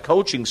made to that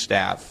coaching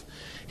staff.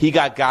 He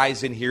got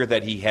guys in here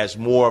that he has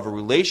more of a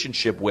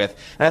relationship with.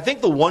 And I think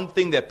the one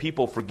thing that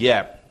people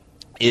forget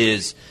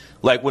is,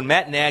 like when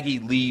Matt Nagy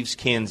leaves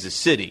Kansas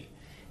City,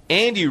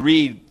 Andy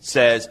Reid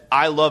says,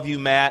 I love you,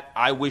 Matt.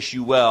 I wish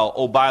you well.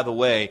 Oh, by the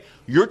way,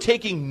 you're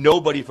taking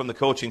nobody from the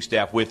coaching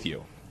staff with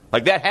you.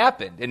 Like, that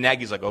happened, and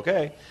Nagy's like,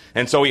 okay.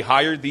 And so he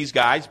hired these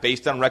guys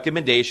based on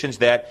recommendations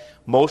that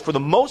for the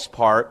most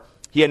part,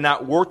 he had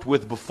not worked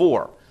with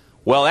before.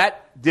 Well,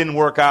 that didn't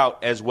work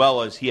out as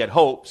well as he had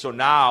hoped, so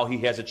now he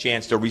has a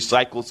chance to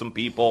recycle some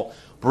people,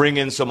 bring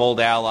in some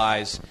old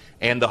allies,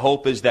 and the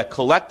hope is that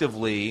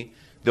collectively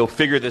they'll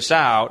figure this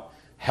out,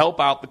 help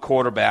out the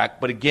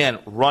quarterback. But again,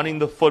 running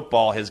the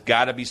football has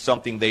got to be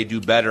something they do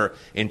better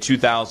in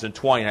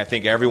 2020, and I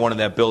think everyone in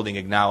that building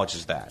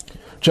acknowledges that.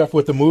 Jeff,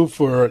 with the move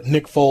for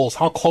Nick Foles,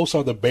 how close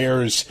are the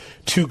Bears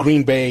to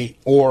Green Bay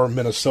or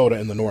Minnesota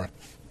in the North?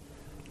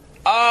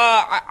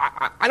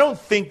 I don't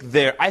think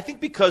I think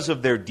because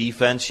of their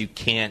defense, you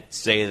can't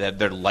say that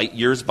they're light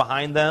years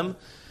behind them.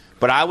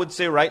 But I would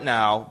say right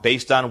now,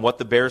 based on what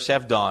the Bears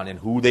have done and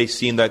who they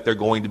seem like they're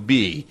going to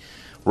be,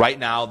 right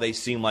now they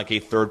seem like a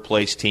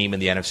third-place team in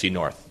the NFC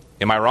North.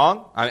 Am I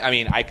wrong?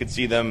 I could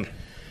see them,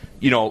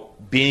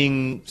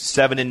 being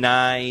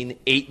 7-9,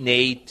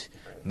 8-8.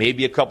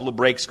 Maybe a couple of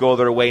breaks go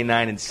their way,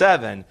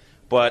 9-7.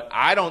 But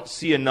I don't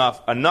see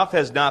enough. Enough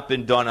has not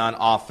been done on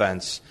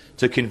offense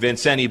to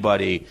convince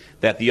anybody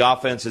that the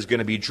offense is going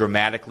to be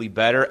dramatically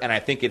better. And I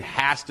think it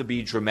has to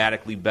be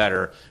dramatically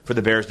better for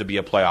the Bears to be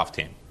a playoff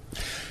team.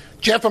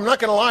 Jeff, I'm not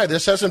going to lie.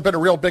 This hasn't been a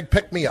real big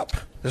pick-me-up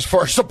as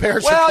far as the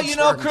Bears are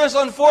concerned. Chris,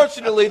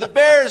 unfortunately, the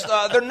Bears,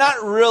 they're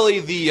not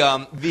really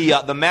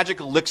the magic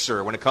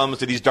elixir when it comes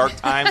to these dark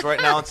times right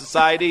now in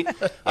society.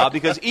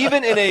 Because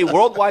even in a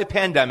worldwide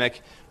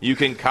pandemic, you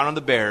can count on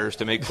the Bears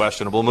to make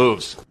questionable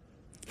moves.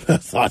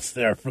 Thoughts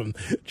there from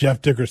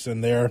Jeff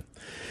Dickerson there.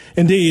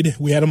 Indeed,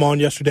 we had him on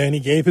yesterday, and he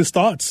gave his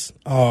thoughts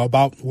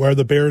about where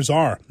the Bears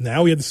are.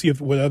 Now we have to see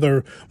what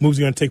other moves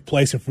are going to take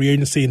place in free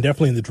agency and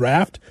definitely in the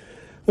draft.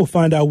 We'll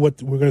find out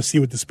what we're going to see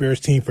with the Bears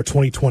team for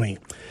 2020.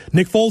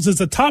 Nick Foles is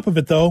the top of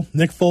it, though.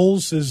 Nick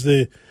Foles is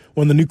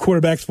one of the new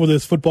quarterbacks for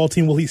this football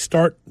team. Will he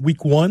start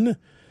week 1?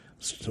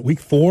 Week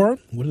 4?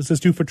 What does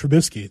this do for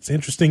Trubisky? It's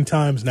interesting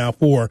times now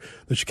for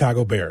the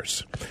Chicago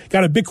Bears.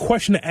 Got a big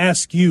question to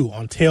ask you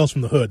on Tales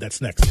from the Hood.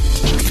 That's next.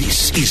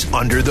 This is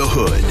Under the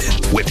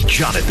Hood with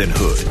Jonathan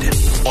Hood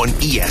on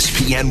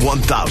ESPN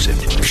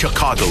 1000,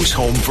 Chicago's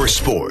home for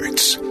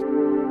sports.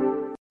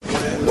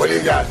 What do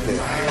you got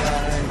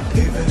there?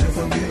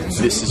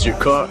 This is your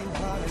car.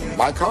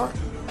 My car?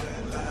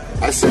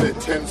 I said a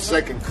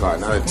 10-second car,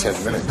 not a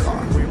 10-minute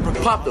car.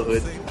 Pop the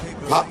hood.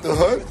 Pop the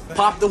hood?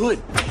 Pop the hood.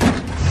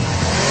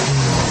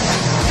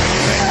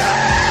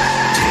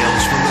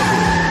 Tales from the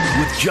Hood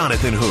with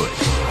Jonathan Hood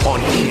on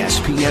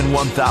ESPN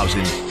 1000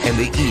 and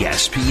the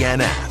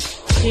ESPN app.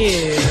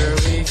 Here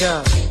we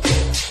go.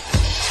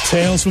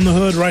 Tales from the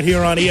Hood right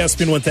here on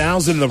ESPN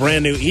 1000, the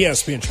brand new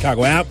ESPN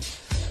Chicago app.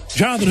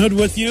 Jonathan Hood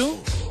with you.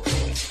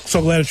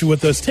 So glad that you're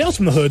with us. Tales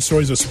from the Hood,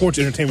 stories of sports,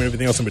 entertainment,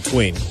 everything else in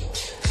between.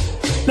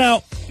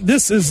 Now,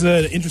 this is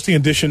an interesting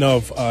edition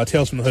of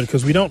Tales from the Hood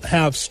because we don't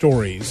have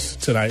stories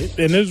tonight.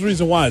 And there's a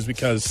reason why is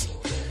because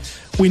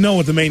we know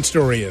what the main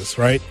story is,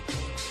 right?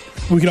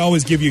 We could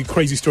always give you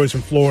crazy stories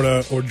from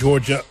Florida or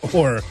Georgia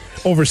or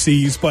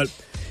overseas. But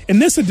in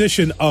this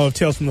edition of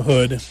Tales from the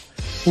Hood,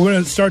 we're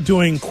going to start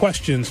doing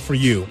questions for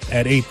you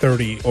at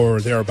 8:30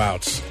 or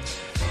thereabouts.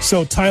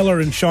 So Tyler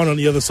and Sean on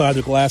the other side of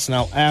the glass, and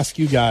I'll ask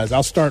you guys.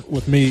 I'll start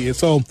with me.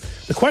 So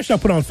the question I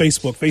put on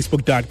Facebook,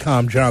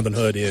 facebook.com, Jonathan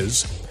Hood,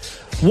 is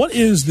what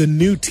is the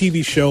new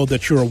TV show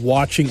that you're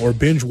watching or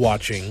binge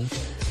watching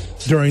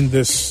during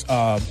this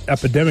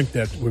epidemic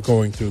that we're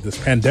going through, this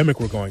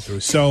pandemic we're going through?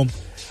 So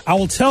I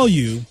will tell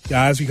you,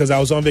 guys, because I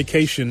was on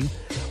vacation,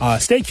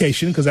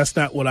 staycation, because that's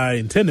not what I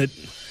intended.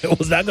 It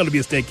was not going to be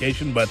a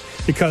staycation, but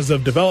because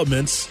of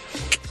developments,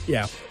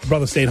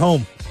 brother stayed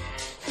home.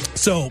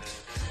 So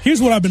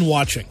here's what I've been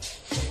watching.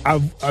 I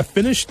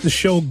finished the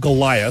show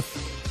Goliath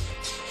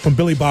from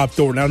Billy Bob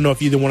Thornton. I don't know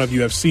if either one of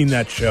you have seen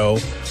that show.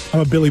 I'm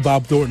a Billy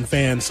Bob Thornton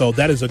fan, so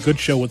that is a good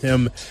show with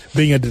him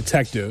being a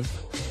detective.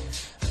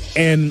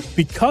 And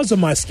because of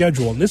my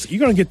schedule, and this, you're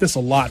going to get this a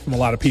lot from a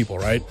lot of people,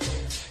 right?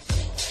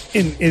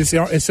 And it's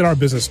in our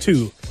business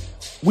too.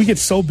 We get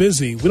so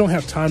busy, we don't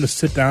have time to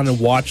sit down and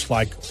watch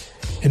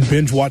and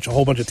binge watch a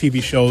whole bunch of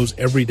TV shows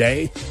every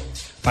day.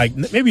 Like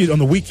maybe on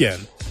the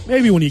weekend,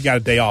 maybe when you got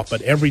a day off,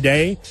 but every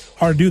day,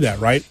 hard to do that,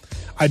 right?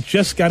 I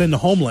just got into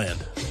Homeland.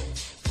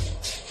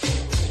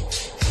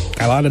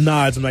 Got a lot of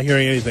nods. I'm not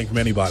hearing anything from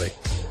anybody.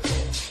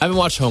 I haven't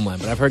watched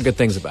Homeland, but I've heard good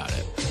things about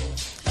it.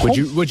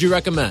 Would you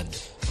recommend?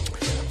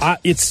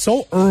 It's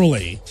so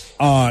early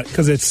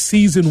because it's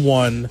season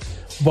 1,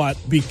 but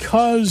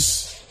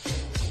because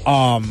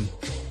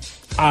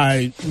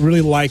I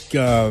really like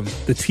the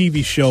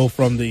TV show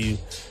from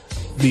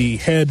the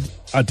head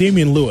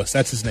Damian Lewis,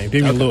 that's his name,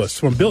 Damian Lewis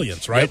from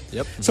Billions, right?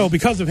 Yep. So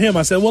because of him,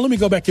 I said, well, let me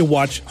go back and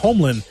watch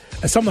Homeland.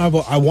 It's something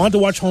I wanted to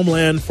watch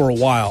Homeland for a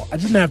while. I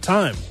didn't have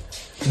time.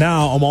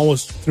 Now I'm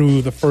almost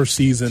through the first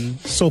season.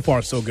 So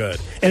far, so good.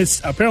 And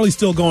it's apparently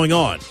still going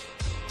on.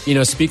 You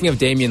know, speaking of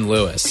Damian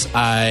Lewis,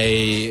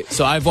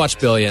 I've watched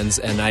Billions,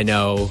 and I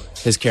know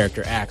his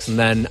character Axe, and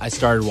then I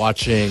started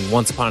watching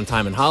Once Upon a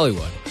Time in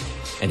Hollywood,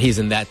 and he's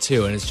in that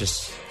too, and it's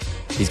just,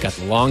 he's got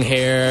the long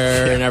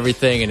hair and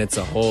everything, and it's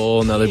a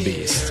whole nother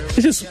beast.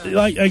 It's just,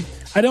 I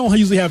don't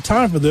usually have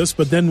time for this,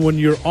 but then when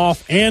you're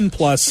off, and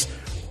plus,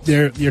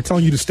 they're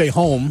telling you to stay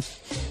home,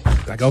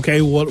 like,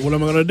 okay, what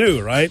am I going to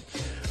do, right?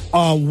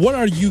 What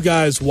are you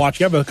guys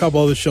watching? I have a couple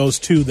other shows,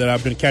 too, that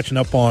I've been catching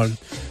up on.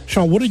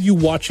 Sean, what are you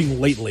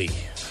watching lately?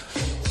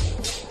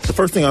 The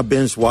first thing I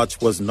binge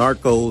watched was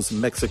Narcos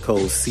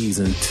Mexico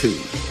Season 2.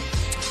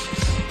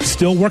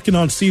 Still working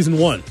on Season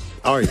 1.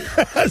 Oh,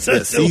 yeah.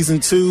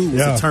 Season 2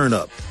 was a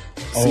turn-up.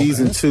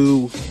 Season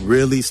 2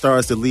 really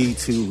starts to lead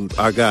to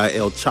our guy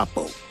El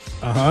Chapo.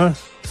 Uh-huh.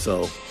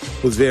 So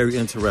it was very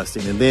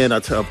interesting. And then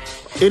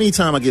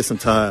anytime I get some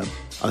time,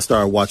 I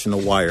started watching The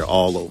Wire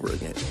all over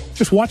again.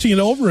 Just watching it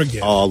over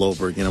again? All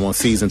over again. I'm on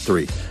Season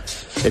 3.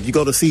 If you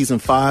go to Season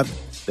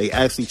 5, they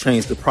actually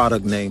changed the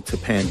product name to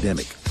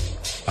Pandemic.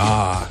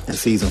 In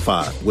Season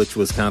 5, which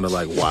was kind of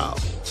like, wow.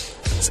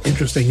 It's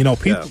interesting. You know,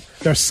 people. Yeah.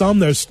 There's some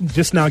that's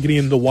just now getting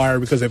into The Wire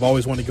because they've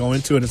always wanted to go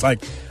into it. And it's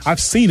like, I've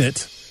seen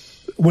it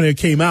when it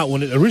came out,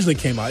 when it originally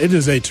came out. It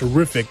is a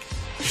terrific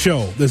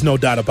show. There's no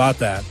doubt about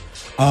that.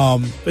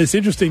 It's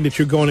interesting that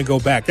you're going to go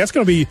back. That's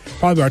going to be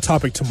probably our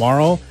topic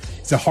tomorrow.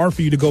 Is it hard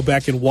for you to go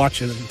back and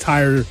watch an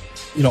entire,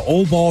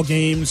 old ball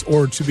games,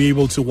 or to be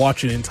able to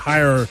watch an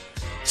entire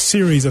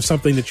series of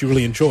something that you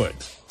really enjoyed?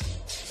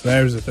 So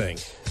there's the thing.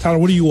 Tyler,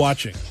 what are you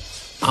watching?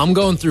 I'm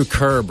going through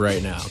Curb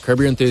right now. Curb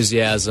Your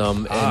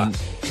Enthusiasm. And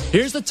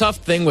here's the tough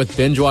thing with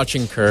binge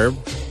watching Curb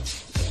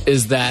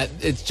is that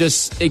it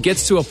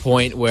gets to a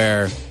point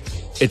where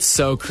it's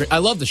so I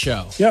love the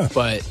show. Yeah.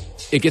 But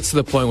it gets to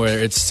the point where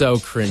it's so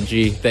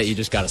cringy that you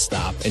just got to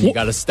stop and you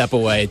got to step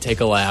away, take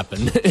a lap,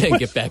 and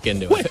get back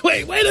into it.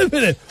 Wait a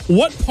minute.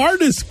 What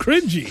part is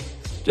cringy?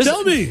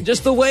 Tell me.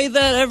 Just the way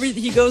that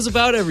he goes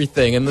about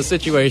everything and the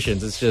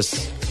situations. It's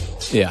just,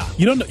 yeah.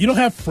 You don't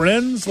have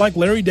friends like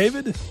Larry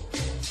David?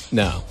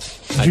 No,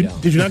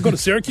 Did you not go to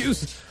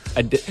Syracuse?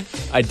 I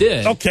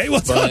did. Okay,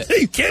 well,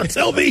 you can't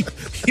tell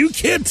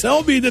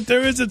me that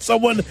there isn't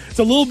someone. It's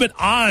a little bit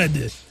odd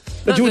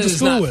that you went to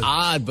school with.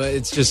 Odd, but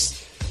it's just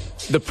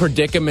the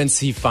predicaments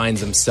he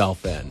finds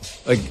himself in.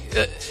 Like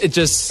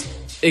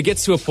it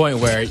gets to a point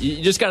where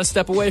you just got to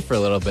step away for a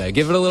little bit,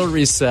 give it a little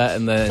reset,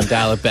 and then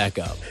dial it back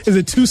up. Is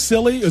it too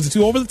silly? Is it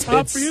too over the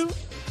top for you?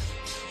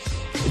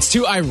 It's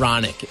too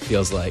ironic. It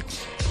feels like.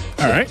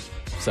 All right.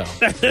 So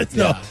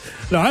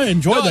No, I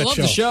enjoy that show. I love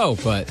the show,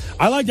 but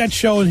I like that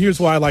show, and here's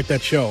why I like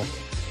that show.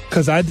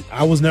 Because I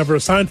was never a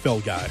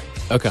Seinfeld guy.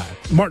 Okay.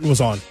 Martin was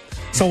on.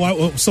 So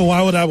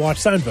why would I watch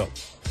Seinfeld?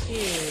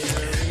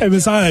 And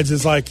besides,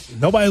 it's like,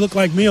 nobody looked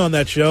like me on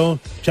that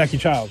show. Jackie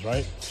Childs,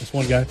 right? Just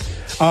one guy.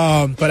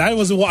 But I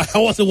wasn't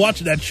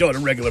watching that show on a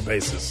regular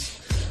basis.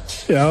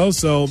 You know,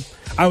 so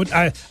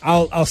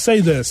I'll say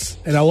this,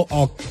 and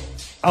I'll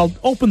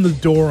open the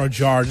door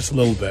ajar just a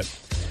little bit.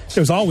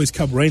 There's always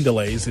come rain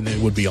delays, and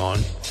it would be on.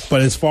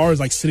 But as far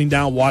as like sitting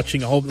down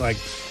watching, I hope like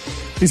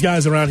these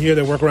guys around here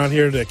that work around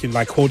here that can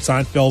like quote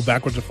Seinfeld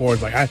backwards and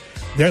forwards, like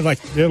they're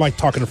like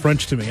talking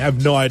French to me. I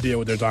have no idea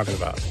what they're talking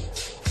about.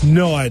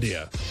 No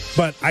idea.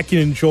 But I can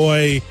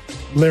enjoy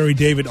Larry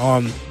David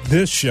on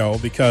this show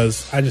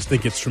because I just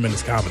think it's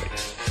tremendous comedy.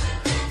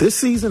 This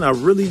season, I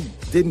really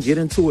didn't get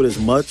into it as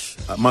much.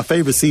 My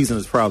favorite season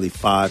is probably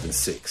 5 and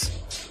 6.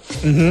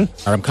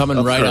 Mm-hmm. I'm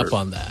coming right up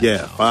on that.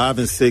 Yeah, 5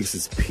 and 6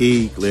 is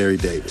peak Larry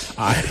David.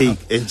 Peak.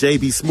 And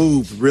JB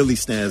Smoove really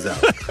stands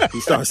out.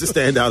 He starts to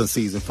stand out in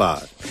season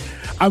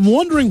 5. I'm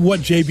wondering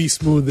what JB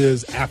Smoove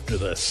is after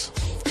this.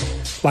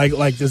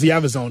 Like, does he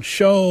have his own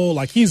show?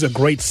 Like, he's a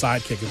great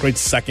sidekick, a great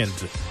second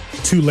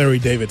to Larry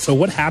David. So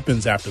what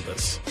happens after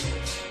this?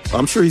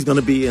 I'm sure he's going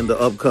to be in the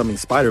upcoming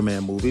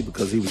Spider-Man movie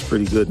because he was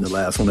pretty good in the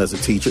last one as a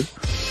teacher.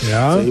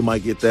 Yeah. So he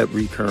might get that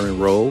recurring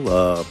role.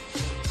 Wow.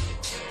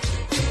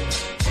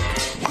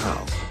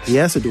 He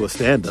has to do a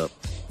stand-up.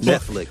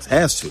 Netflix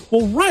has to.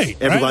 Well, right.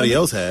 Everybody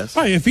else has.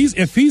 Right. If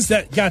he's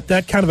got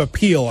that kind of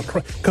appeal,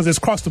 because it's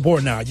across the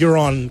board now. You're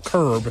on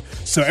Curb,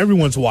 so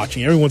everyone's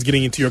watching. Everyone's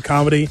getting into your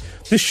comedy.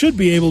 This should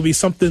be able to be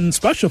something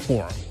special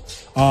for him.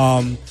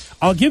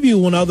 I'll give you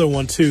one other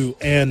one, too.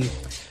 And,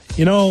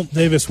 you know,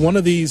 Davis, one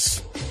of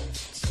these,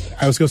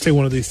 I was going to say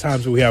one of these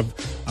times where we have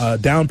a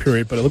down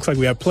period, but it looks like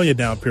we have plenty of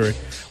down period.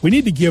 We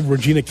need to give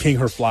Regina King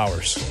her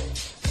flowers.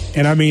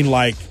 And I mean,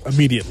 like,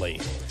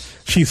 immediately.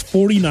 She's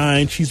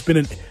 49. She's been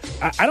in...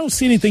 I don't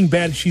see anything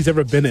bad she's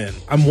ever been in.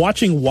 I'm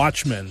watching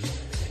Watchmen,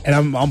 and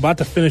I'm about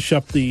to finish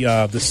up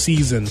the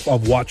season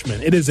of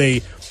Watchmen. It is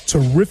a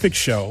terrific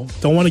show.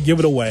 Don't want to give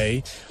it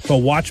away, but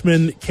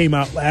Watchmen came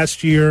out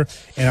last year,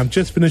 and I'm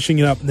just finishing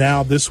it up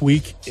now this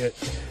week.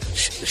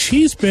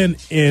 She's been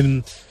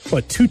in,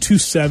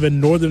 227,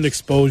 Northern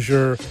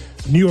Exposure,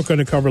 New York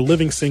Undercover,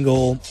 Living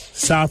Single,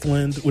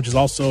 Southland, which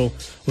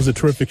was a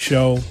terrific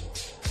show.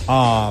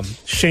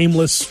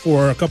 Shameless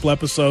for a couple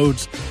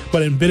episodes, but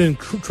been in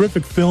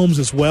terrific films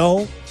as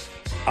well.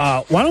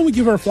 Why don't we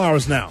give her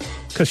flowers now?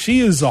 Because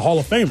she is a Hall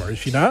of Famer, is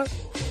she not?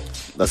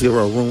 Let's give her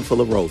a room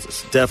full of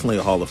roses. Definitely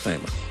a Hall of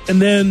Famer.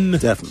 And then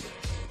definitely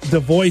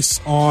the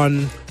voice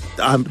on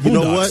you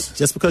know what?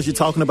 Just because you're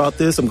talking about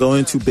this, I'm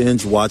going to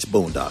binge watch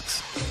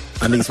Boondocks.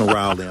 I need some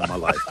Riley in my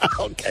life.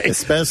 Okay.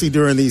 Especially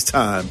during these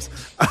times.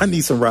 I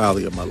need some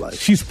Riley in my life.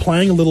 She's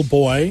playing a little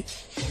boy.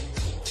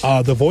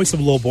 The voice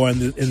of a little boy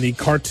in the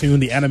cartoon,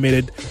 the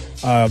animated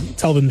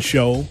television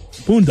show,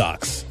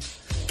 Boondocks.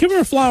 Give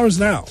her flowers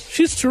now.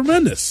 She's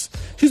tremendous.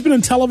 She's been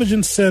in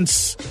television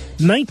since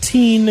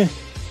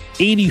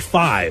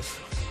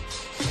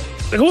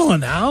 1985. Come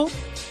on now.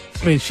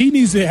 I mean, she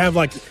needs to have,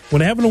 when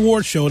they have an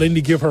award show, they need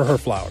to give her her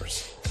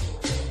flowers.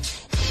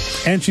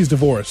 And she's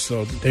divorced,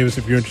 so, Davis,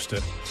 if you're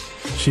interested.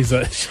 She's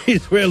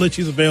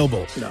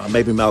available.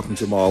 Maybe Malcolm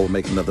Jamal will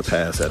make another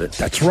pass at it.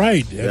 That's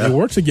right. Yeah. They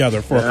worked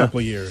together for a couple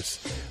of years.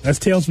 That's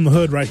Tales from the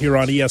Hood right here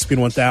on ESPN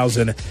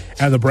 1000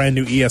 and the brand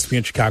new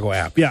ESPN Chicago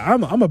app. Yeah,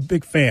 I'm a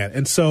big fan.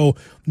 And so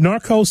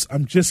Narcos,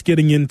 I'm just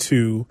getting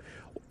into.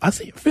 I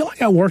feel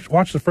like I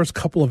watched the first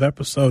couple of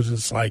episodes.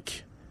 It's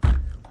like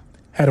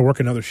had to work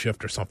another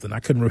shift or something. I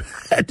couldn't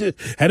had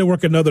to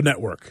work another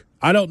network.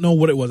 I don't know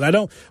what it was.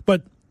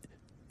 But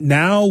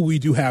now we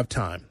do have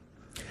time.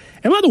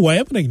 And by the way,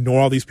 I'm going to ignore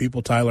all these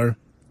people, Tyler,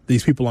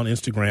 these people on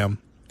Instagram,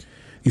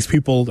 these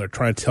people that are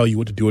trying to tell you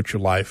what to do with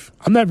your life.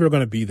 I'm never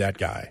going to be that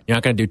guy. You're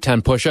not going to do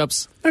 10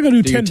 push-ups? I'm not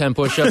going to do 10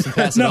 push-ups and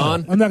pass it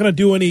on? I'm not going to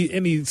do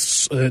any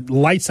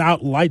lights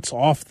out, lights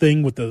off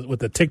thing with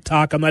the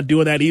TikTok. I'm not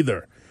doing that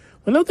either.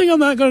 Another thing I'm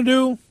not going to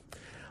do, I'm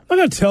not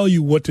going to tell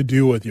you what to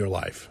do with your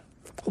life.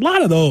 A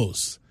lot of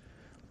those.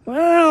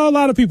 Well, a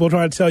lot of people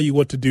try to tell you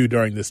what to do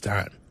during this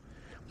time.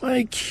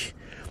 You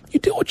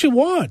do what you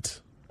want.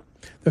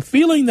 The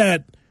feeling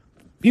that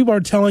people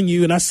are telling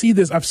you, and I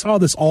saw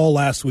this all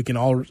last week and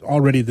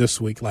already this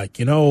week, like,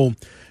 you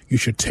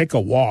should take a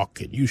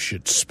walk and you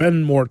should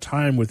spend more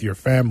time with your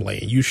family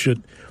and you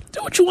should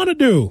do what you want to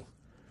do.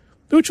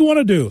 Do what you want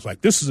to do. It's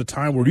like, this is a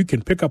time where you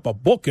can pick up a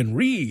book and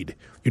read.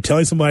 You're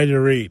telling somebody to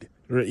read.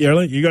 You're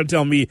going to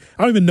tell me,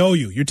 I don't even know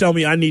you. You're telling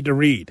me I need to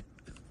read.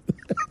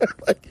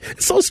 Like,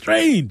 it's so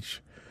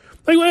strange.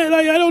 Like,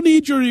 I don't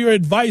need your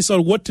advice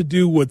on what to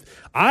do with.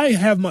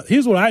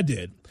 Here's what I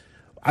did.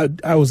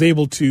 I was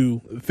able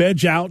to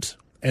veg out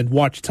and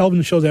watch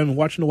television shows I haven't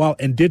watched in a while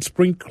and did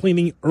spring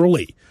cleaning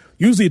early.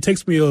 Usually it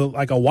takes me a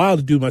while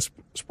to do my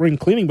spring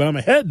cleaning, but I'm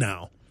ahead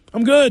now.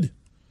 I'm good.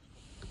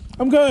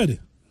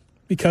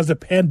 Because the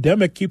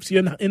pandemic keeps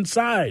you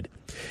inside.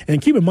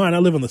 And keep in mind, I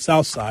live on the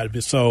south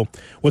side, so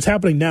what's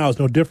happening now is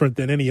no different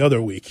than any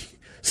other week.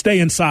 Stay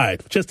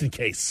inside, just in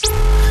case.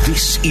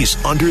 This is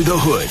Under the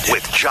Hood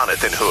with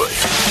Jonathan Hood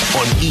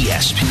on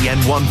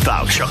ESPN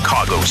 1000,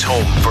 Chicago's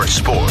home for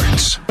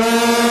sports.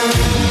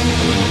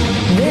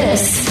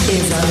 This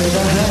is Under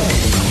the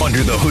Hood.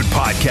 Under the Hood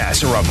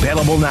podcasts are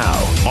available now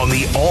on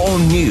the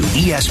all-new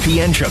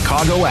ESPN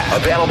Chicago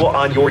app. Available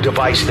on your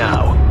device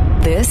now.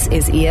 This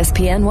is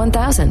ESPN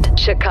 1000,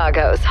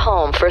 Chicago's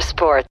home for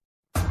sports.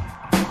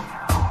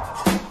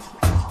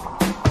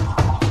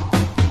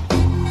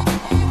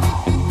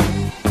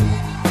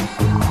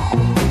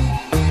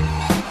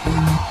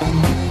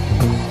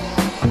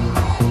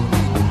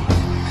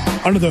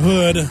 Under the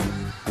Hood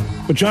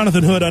with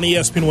Jonathan Hood on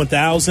ESPN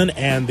 1000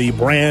 and the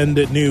brand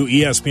new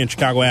ESPN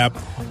Chicago app.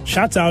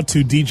 Shouts out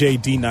to DJ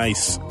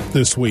D-Nice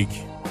this week.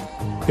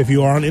 If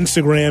you are on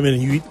Instagram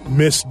and you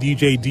missed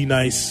DJ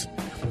D-Nice,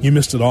 you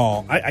missed it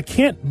all. I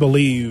can't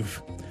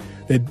believe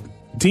that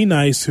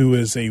D-Nice, who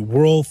is a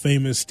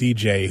world-famous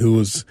DJ, who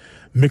was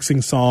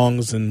mixing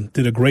songs and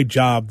did a great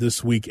job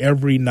this week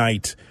every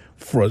night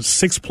for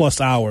 6+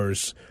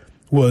 hours,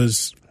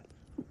 was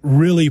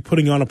really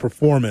putting on a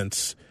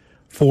performance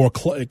for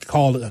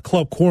called a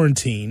Club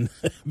Quarantine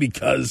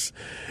because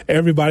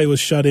everybody was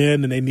shut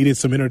in and they needed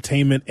some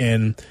entertainment.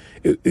 And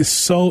it's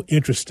so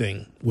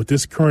interesting with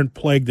this current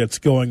plague that's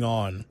going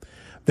on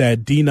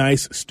that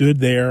D-Nice stood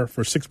there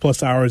for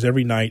 6+ hours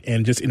every night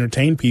and just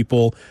entertained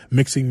people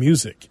mixing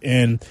music.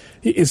 And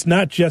it's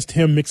not just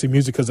him mixing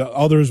music because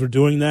others were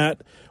doing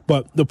that.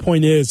 But the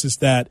point is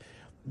that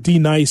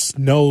D-Nice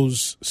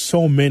knows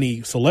so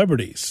many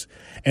celebrities.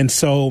 And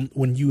so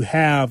when you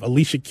have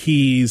Alicia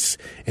Keys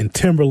and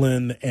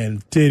Timberland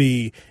and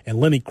Diddy and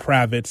Lenny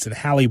Kravitz and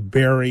Halle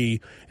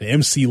Berry and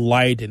MC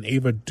Lyte and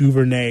Ava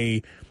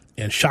DuVernay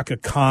and Shaka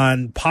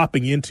Khan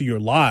popping into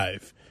your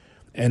live,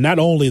 and not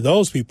only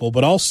those people,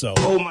 but also...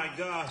 Oh, my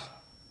gosh.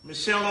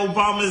 Michelle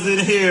Obama's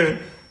in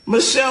here.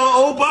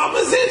 Michelle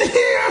Obama's in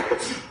here.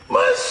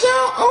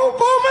 Michelle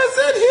Obama's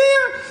in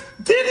here.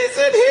 Diddy's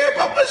in here,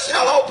 but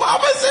Michelle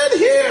Obama's in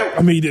here.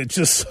 I mean, it's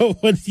just so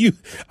when you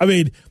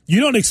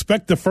don't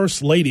expect the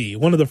first lady,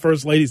 one of the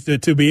first ladies,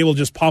 to be able to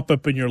just pop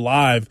up in your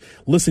live,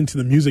 listening to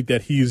the music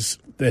that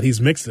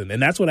he's mixing,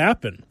 and that's what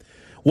happened.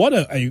 What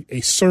a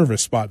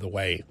service, by the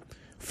way,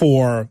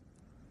 for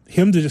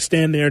him to just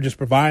stand there, just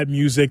provide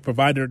music,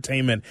 provide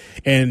entertainment,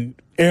 and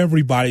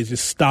everybody's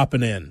just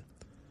stopping in.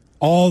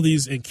 All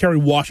these, and Kerry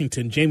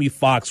Washington, Jamie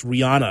Foxx,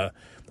 Rihanna.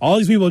 All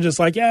these people are just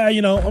like, yeah,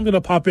 I'm going to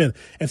pop in.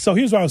 And so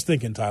here's what I was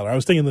thinking, Tyler. I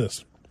was thinking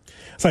this.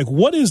 It's like,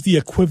 what is the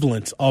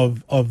equivalent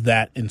of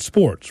that in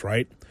sports,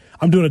 right?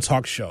 I'm doing a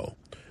talk show,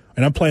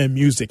 and I'm playing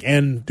music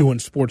and doing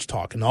sports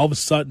talk. And all of a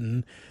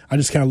sudden, I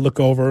just kind of look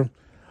over,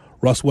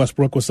 Russ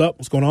Westbrook, what's up?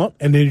 What's going on?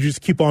 And then you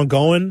just keep on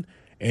going,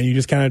 and you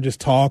just kind of just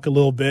talk a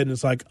little bit, and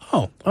it's like,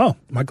 oh,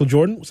 Michael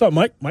Jordan. What's up,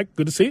 Mike? Mike,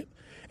 good to see you.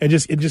 And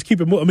just keep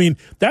it moving. I mean,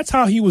 that's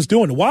how he was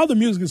doing it. While the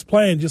music is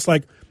playing, just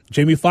like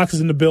Jamie Foxx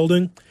is in the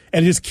building,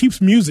 and it just keeps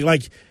music.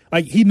 Like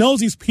he knows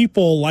these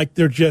people like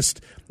they're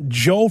just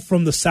Joe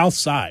from the South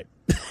Side.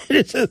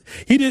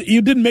 He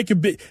didn't make a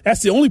big. That's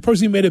the only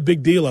person he made a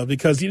big deal of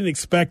because he didn't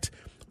expect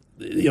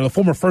the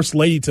former first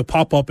lady to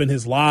pop up in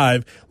his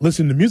live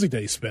listening to music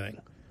that he's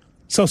spinning.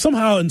 So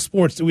somehow in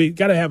sports we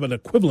got to have an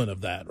equivalent of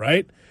that,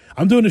 right?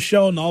 I'm doing a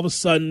show and all of a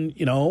sudden,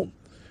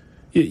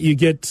 you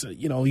get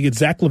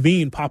Zach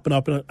LaVine popping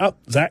up and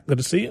Zach, good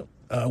to see you.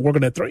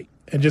 Working at 3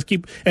 and just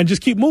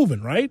keep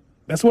moving, right?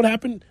 That's what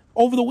happened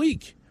over the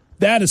week.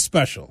 That is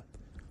special.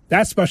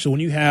 That's special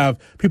when you have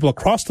people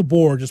across the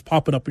board just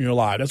popping up in your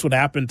live. That's what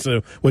happened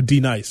with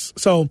D-Nice.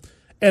 So,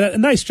 and a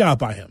nice job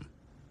by him.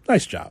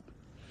 Nice job.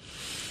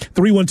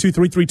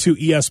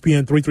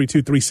 312-332-ESPN,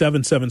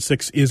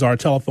 332-3776 is our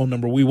telephone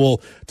number. We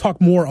will talk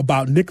more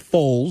about Nick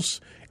Foles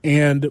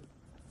and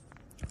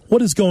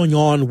what is going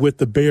on with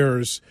the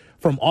Bears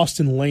from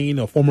Austin Lane,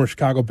 a former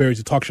Chicago Bears,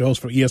 a talk show host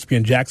for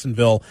ESPN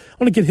Jacksonville.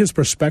 I want to get his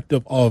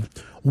perspective of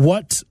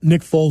what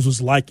Nick Foles was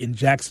like in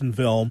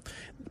Jacksonville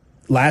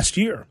last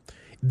year.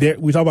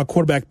 We talked about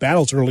quarterback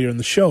battles earlier in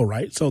the show,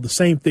 right? So the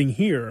same thing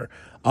here.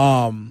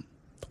 Austin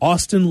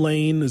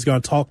Lane is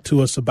going to talk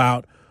to us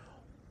about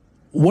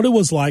what it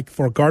was like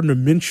for Gardner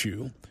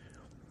Minshew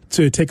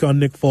to take on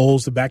Nick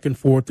Foles, the back and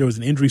forth. There was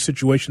an injury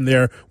situation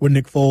there with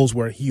Nick Foles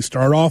where he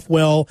started off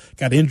well,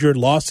 got injured,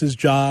 lost his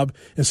job.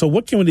 And so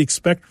what can we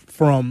expect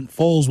from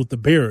Foles with the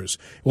Bears?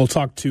 We'll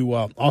talk to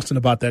Austin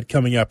about that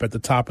coming up at the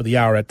top of the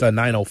hour at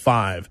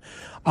 9:05.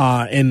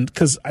 And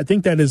because I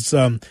think that is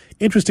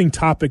interesting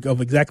topic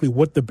of exactly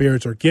what the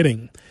Bears are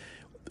getting.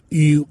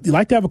 You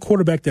like to have a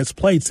quarterback that's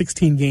played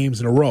 16 games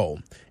in a row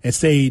and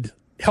stayed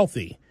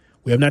healthy.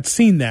 We have not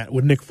seen that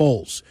with Nick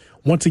Foles.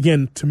 Once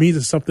again, to me,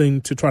 this is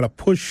something to try to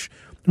push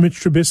Mitch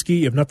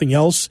Trubisky, if nothing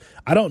else.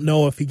 I don't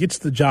know if he gets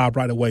the job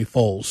right away,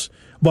 Foles.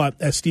 But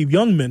as Steve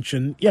Young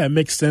mentioned, yeah, it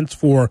makes sense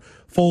for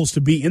Foles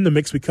to be in the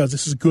mix because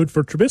this is good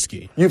for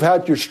Trubisky. You've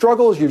had your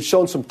struggles. You've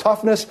shown some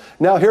toughness.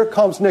 Now here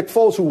comes Nick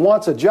Foles, who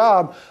wants a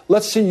job.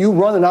 Let's see you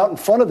running out in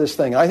front of this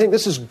thing. I think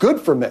this is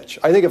good for Mitch.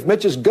 I think if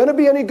Mitch is going to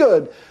be any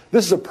good,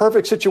 this is a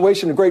perfect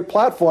situation, a great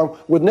platform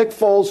with Nick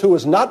Foles, who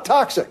is not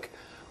toxic,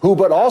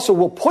 but also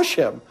will push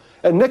him.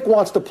 And Nick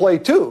wants to play,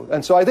 too.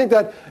 And so I think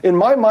that, in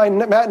my mind,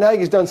 Matt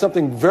Nagy's done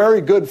something very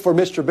good for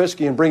Mitch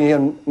Trubisky in bringing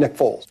in Nick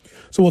Foles.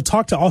 So we'll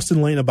talk to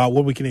Austin Lane about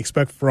what we can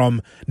expect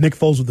from Nick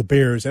Foles with the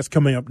Bears. That's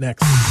coming up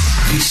next.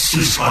 This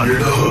is Under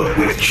the Hood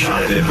with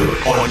Jonathan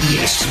Hood on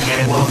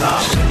ESPN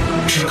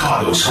 1000,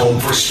 Chicago's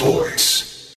home for sports.